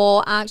much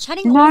for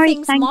chatting all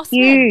things thank Mossman.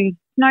 you.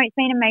 No, it's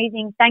been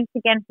amazing. Thanks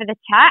again for the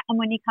chat. And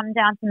when you come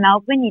down to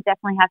Melbourne, you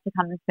definitely have to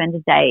come and spend a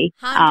day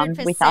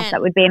 100%. with us.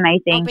 That would be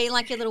amazing. I'll be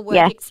like your little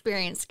work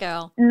experience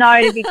girl. No,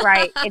 it'd be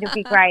great. It'd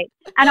be great.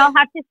 And I'll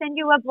have to send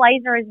you a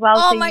blazer as well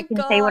so you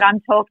can see what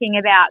I'm talking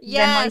about.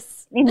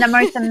 Yes. In the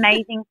most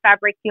amazing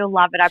fabric. You'll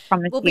love it, I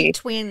promise We'll you. be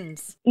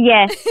twins.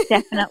 Yes,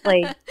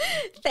 definitely.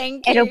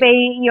 Thank you. It'll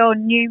be your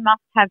new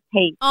must-have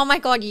piece. Oh, my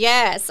God,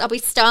 yes. I'll be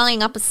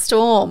styling up a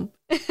storm.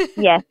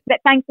 Yes, but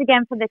thanks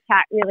again for the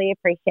chat. Really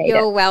appreciate it.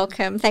 You're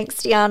welcome. Thanks,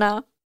 Deanna.